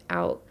reflect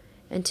out,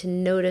 and to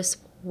notice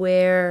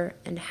where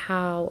and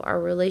how our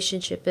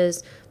relationship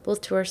is, both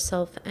to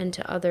ourselves and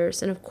to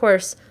others. And of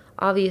course,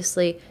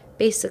 obviously,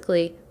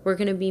 basically, we're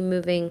going to be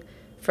moving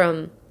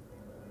from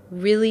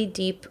really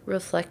deep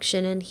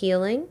reflection and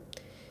healing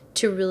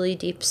to really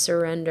deep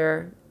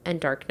surrender and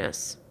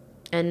darkness.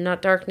 And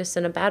not darkness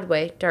in a bad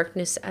way,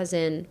 darkness as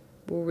in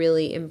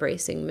really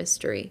embracing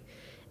mystery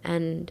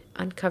and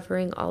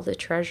uncovering all the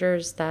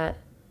treasures that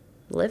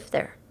live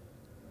there.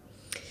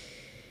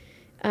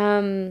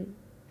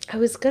 I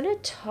was going to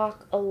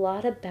talk a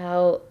lot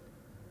about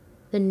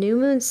the new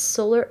moon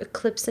solar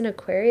eclipse in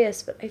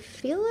Aquarius, but I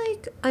feel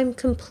like I'm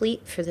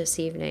complete for this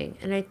evening.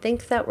 And I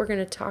think that we're going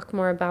to talk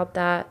more about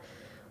that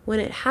when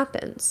it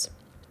happens.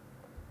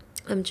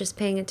 I'm just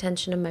paying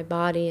attention to my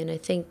body, and I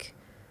think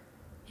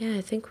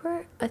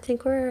we're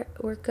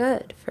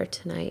good for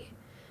tonight.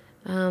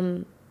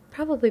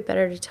 Probably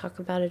better to talk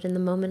about it in the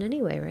moment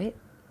anyway, right?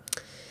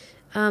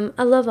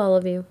 I love all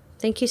of you.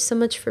 Thank you so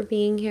much for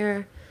being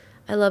here.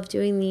 I love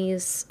doing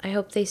these. I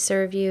hope they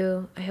serve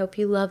you. I hope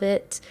you love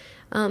it.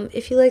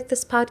 If you like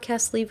this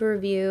podcast, leave a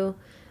review.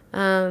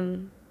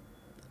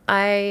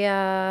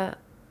 I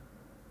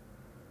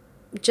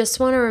just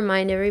want to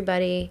remind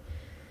everybody,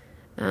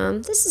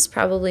 this is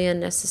probably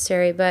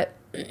unnecessary, but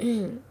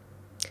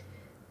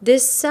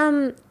this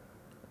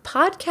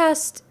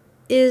podcast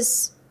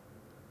is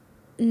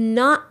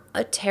not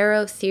a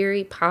tarot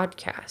theory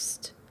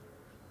podcast.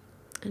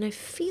 And I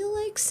feel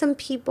like some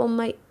people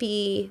might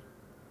be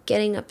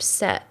getting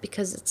upset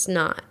because it's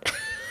not.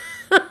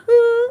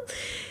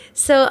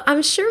 So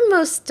I'm sure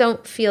most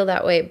don't feel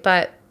that way,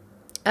 but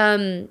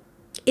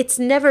it's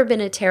never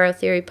been a tarot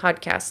theory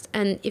podcast.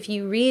 And if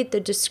you read the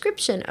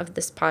description of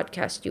this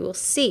podcast, you will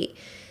see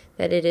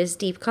that it is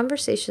deep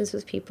conversations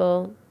with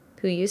people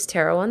who use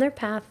tarot on their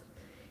path.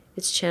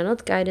 It's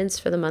channeled guidance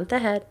for the month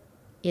ahead,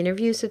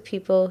 interviews with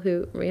people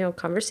who,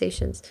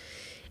 conversations,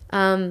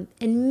 and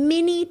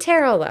mini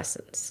tarot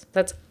lessons.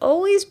 That's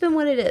always been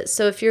what it is.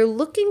 So if you're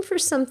looking for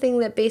something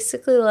that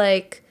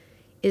basically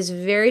is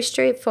very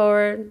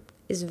straightforward,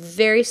 is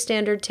very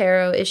standard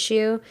tarot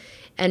issue,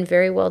 and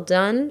very well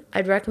done,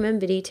 I'd recommend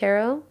Biddy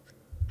Tarot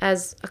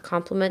as a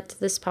complement to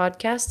this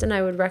podcast. And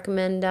I would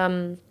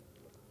recommend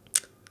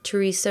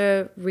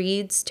Teresa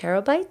Reed's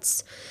Tarot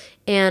Bites,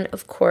 and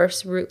of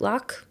course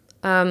Rootlock,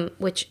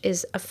 which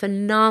is a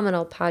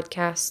phenomenal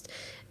podcast.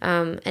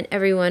 And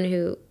everyone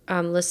who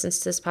listens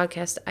to this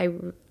podcast,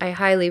 I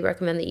highly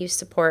recommend that you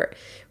support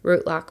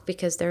Rootlock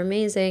because they're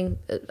amazing.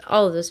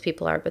 All of those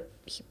people are, but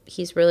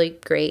he's really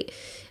great.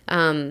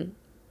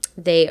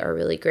 They are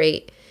really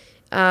great.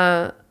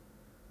 So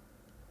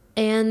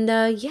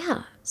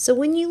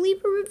when you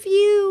leave a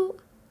review,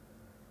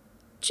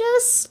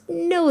 just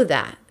know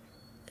that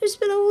there's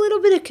been a little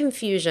bit of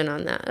confusion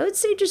on that. I would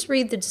say just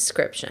read the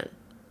description.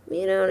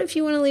 And if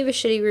you want to leave a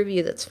shitty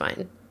review, that's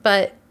fine.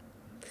 But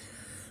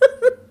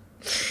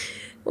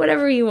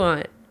whatever you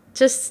want.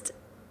 Just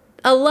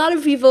a lot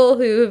of people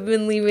who have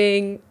been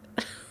leaving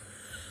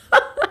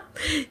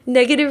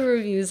negative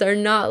reviews are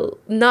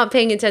not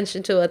paying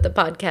attention to what the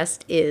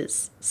podcast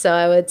is. So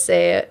I would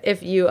say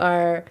if you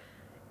are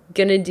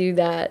gonna do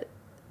that,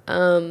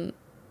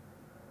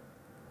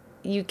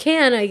 you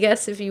can, I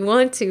guess, if you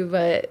want to,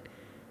 but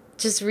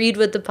just read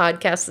what the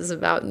podcast is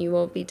about and you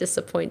won't be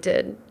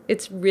disappointed.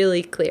 It's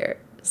really clear.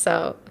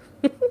 So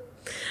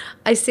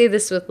I say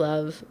this with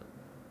love.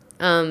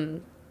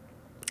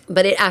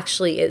 But it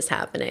actually is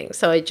happening.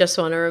 So I just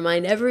want to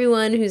remind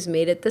everyone who's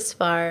made it this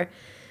far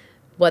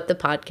what the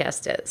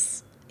podcast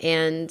is.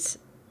 And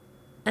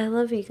I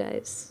love you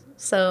guys.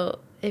 So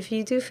if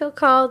you do feel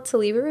called to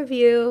leave a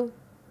review,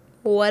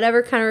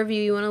 whatever kind of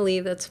review you want to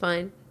leave, that's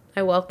fine.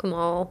 I welcome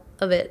all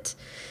of it.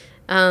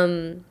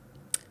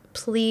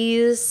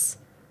 Please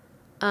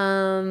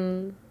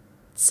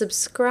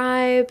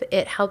subscribe.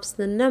 It helps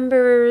the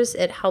numbers.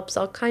 It helps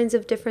all kinds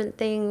of different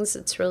things.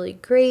 It's really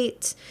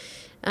great.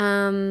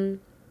 And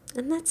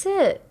that's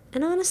it.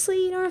 And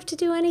honestly, you don't have to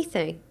do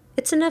anything.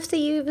 It's enough that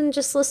you even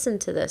just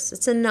listened to this.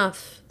 It's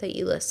enough that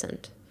you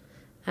listened.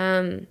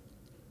 You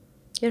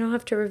don't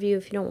have to review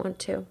if you don't want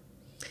to.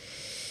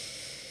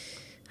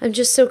 I'm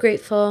just so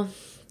grateful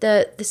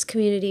that this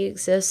community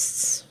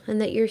exists and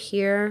that you're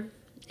here,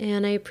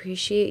 and I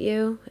appreciate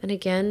you. And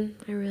again,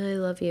 I really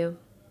love you,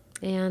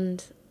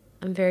 and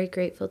I'm very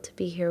grateful to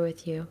be here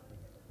with you.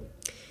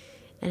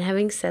 And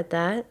having said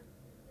that,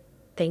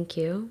 thank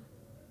you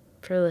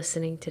for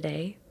listening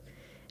today.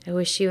 I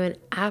wish you an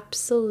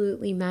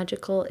absolutely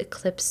magical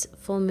eclipse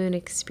full moon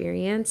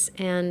experience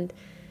and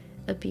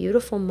a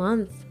beautiful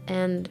month.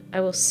 And I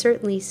will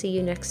certainly see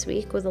you next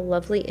week with a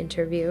lovely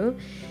interview.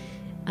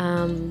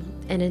 And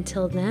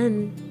until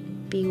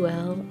then, be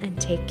well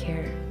and take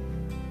care.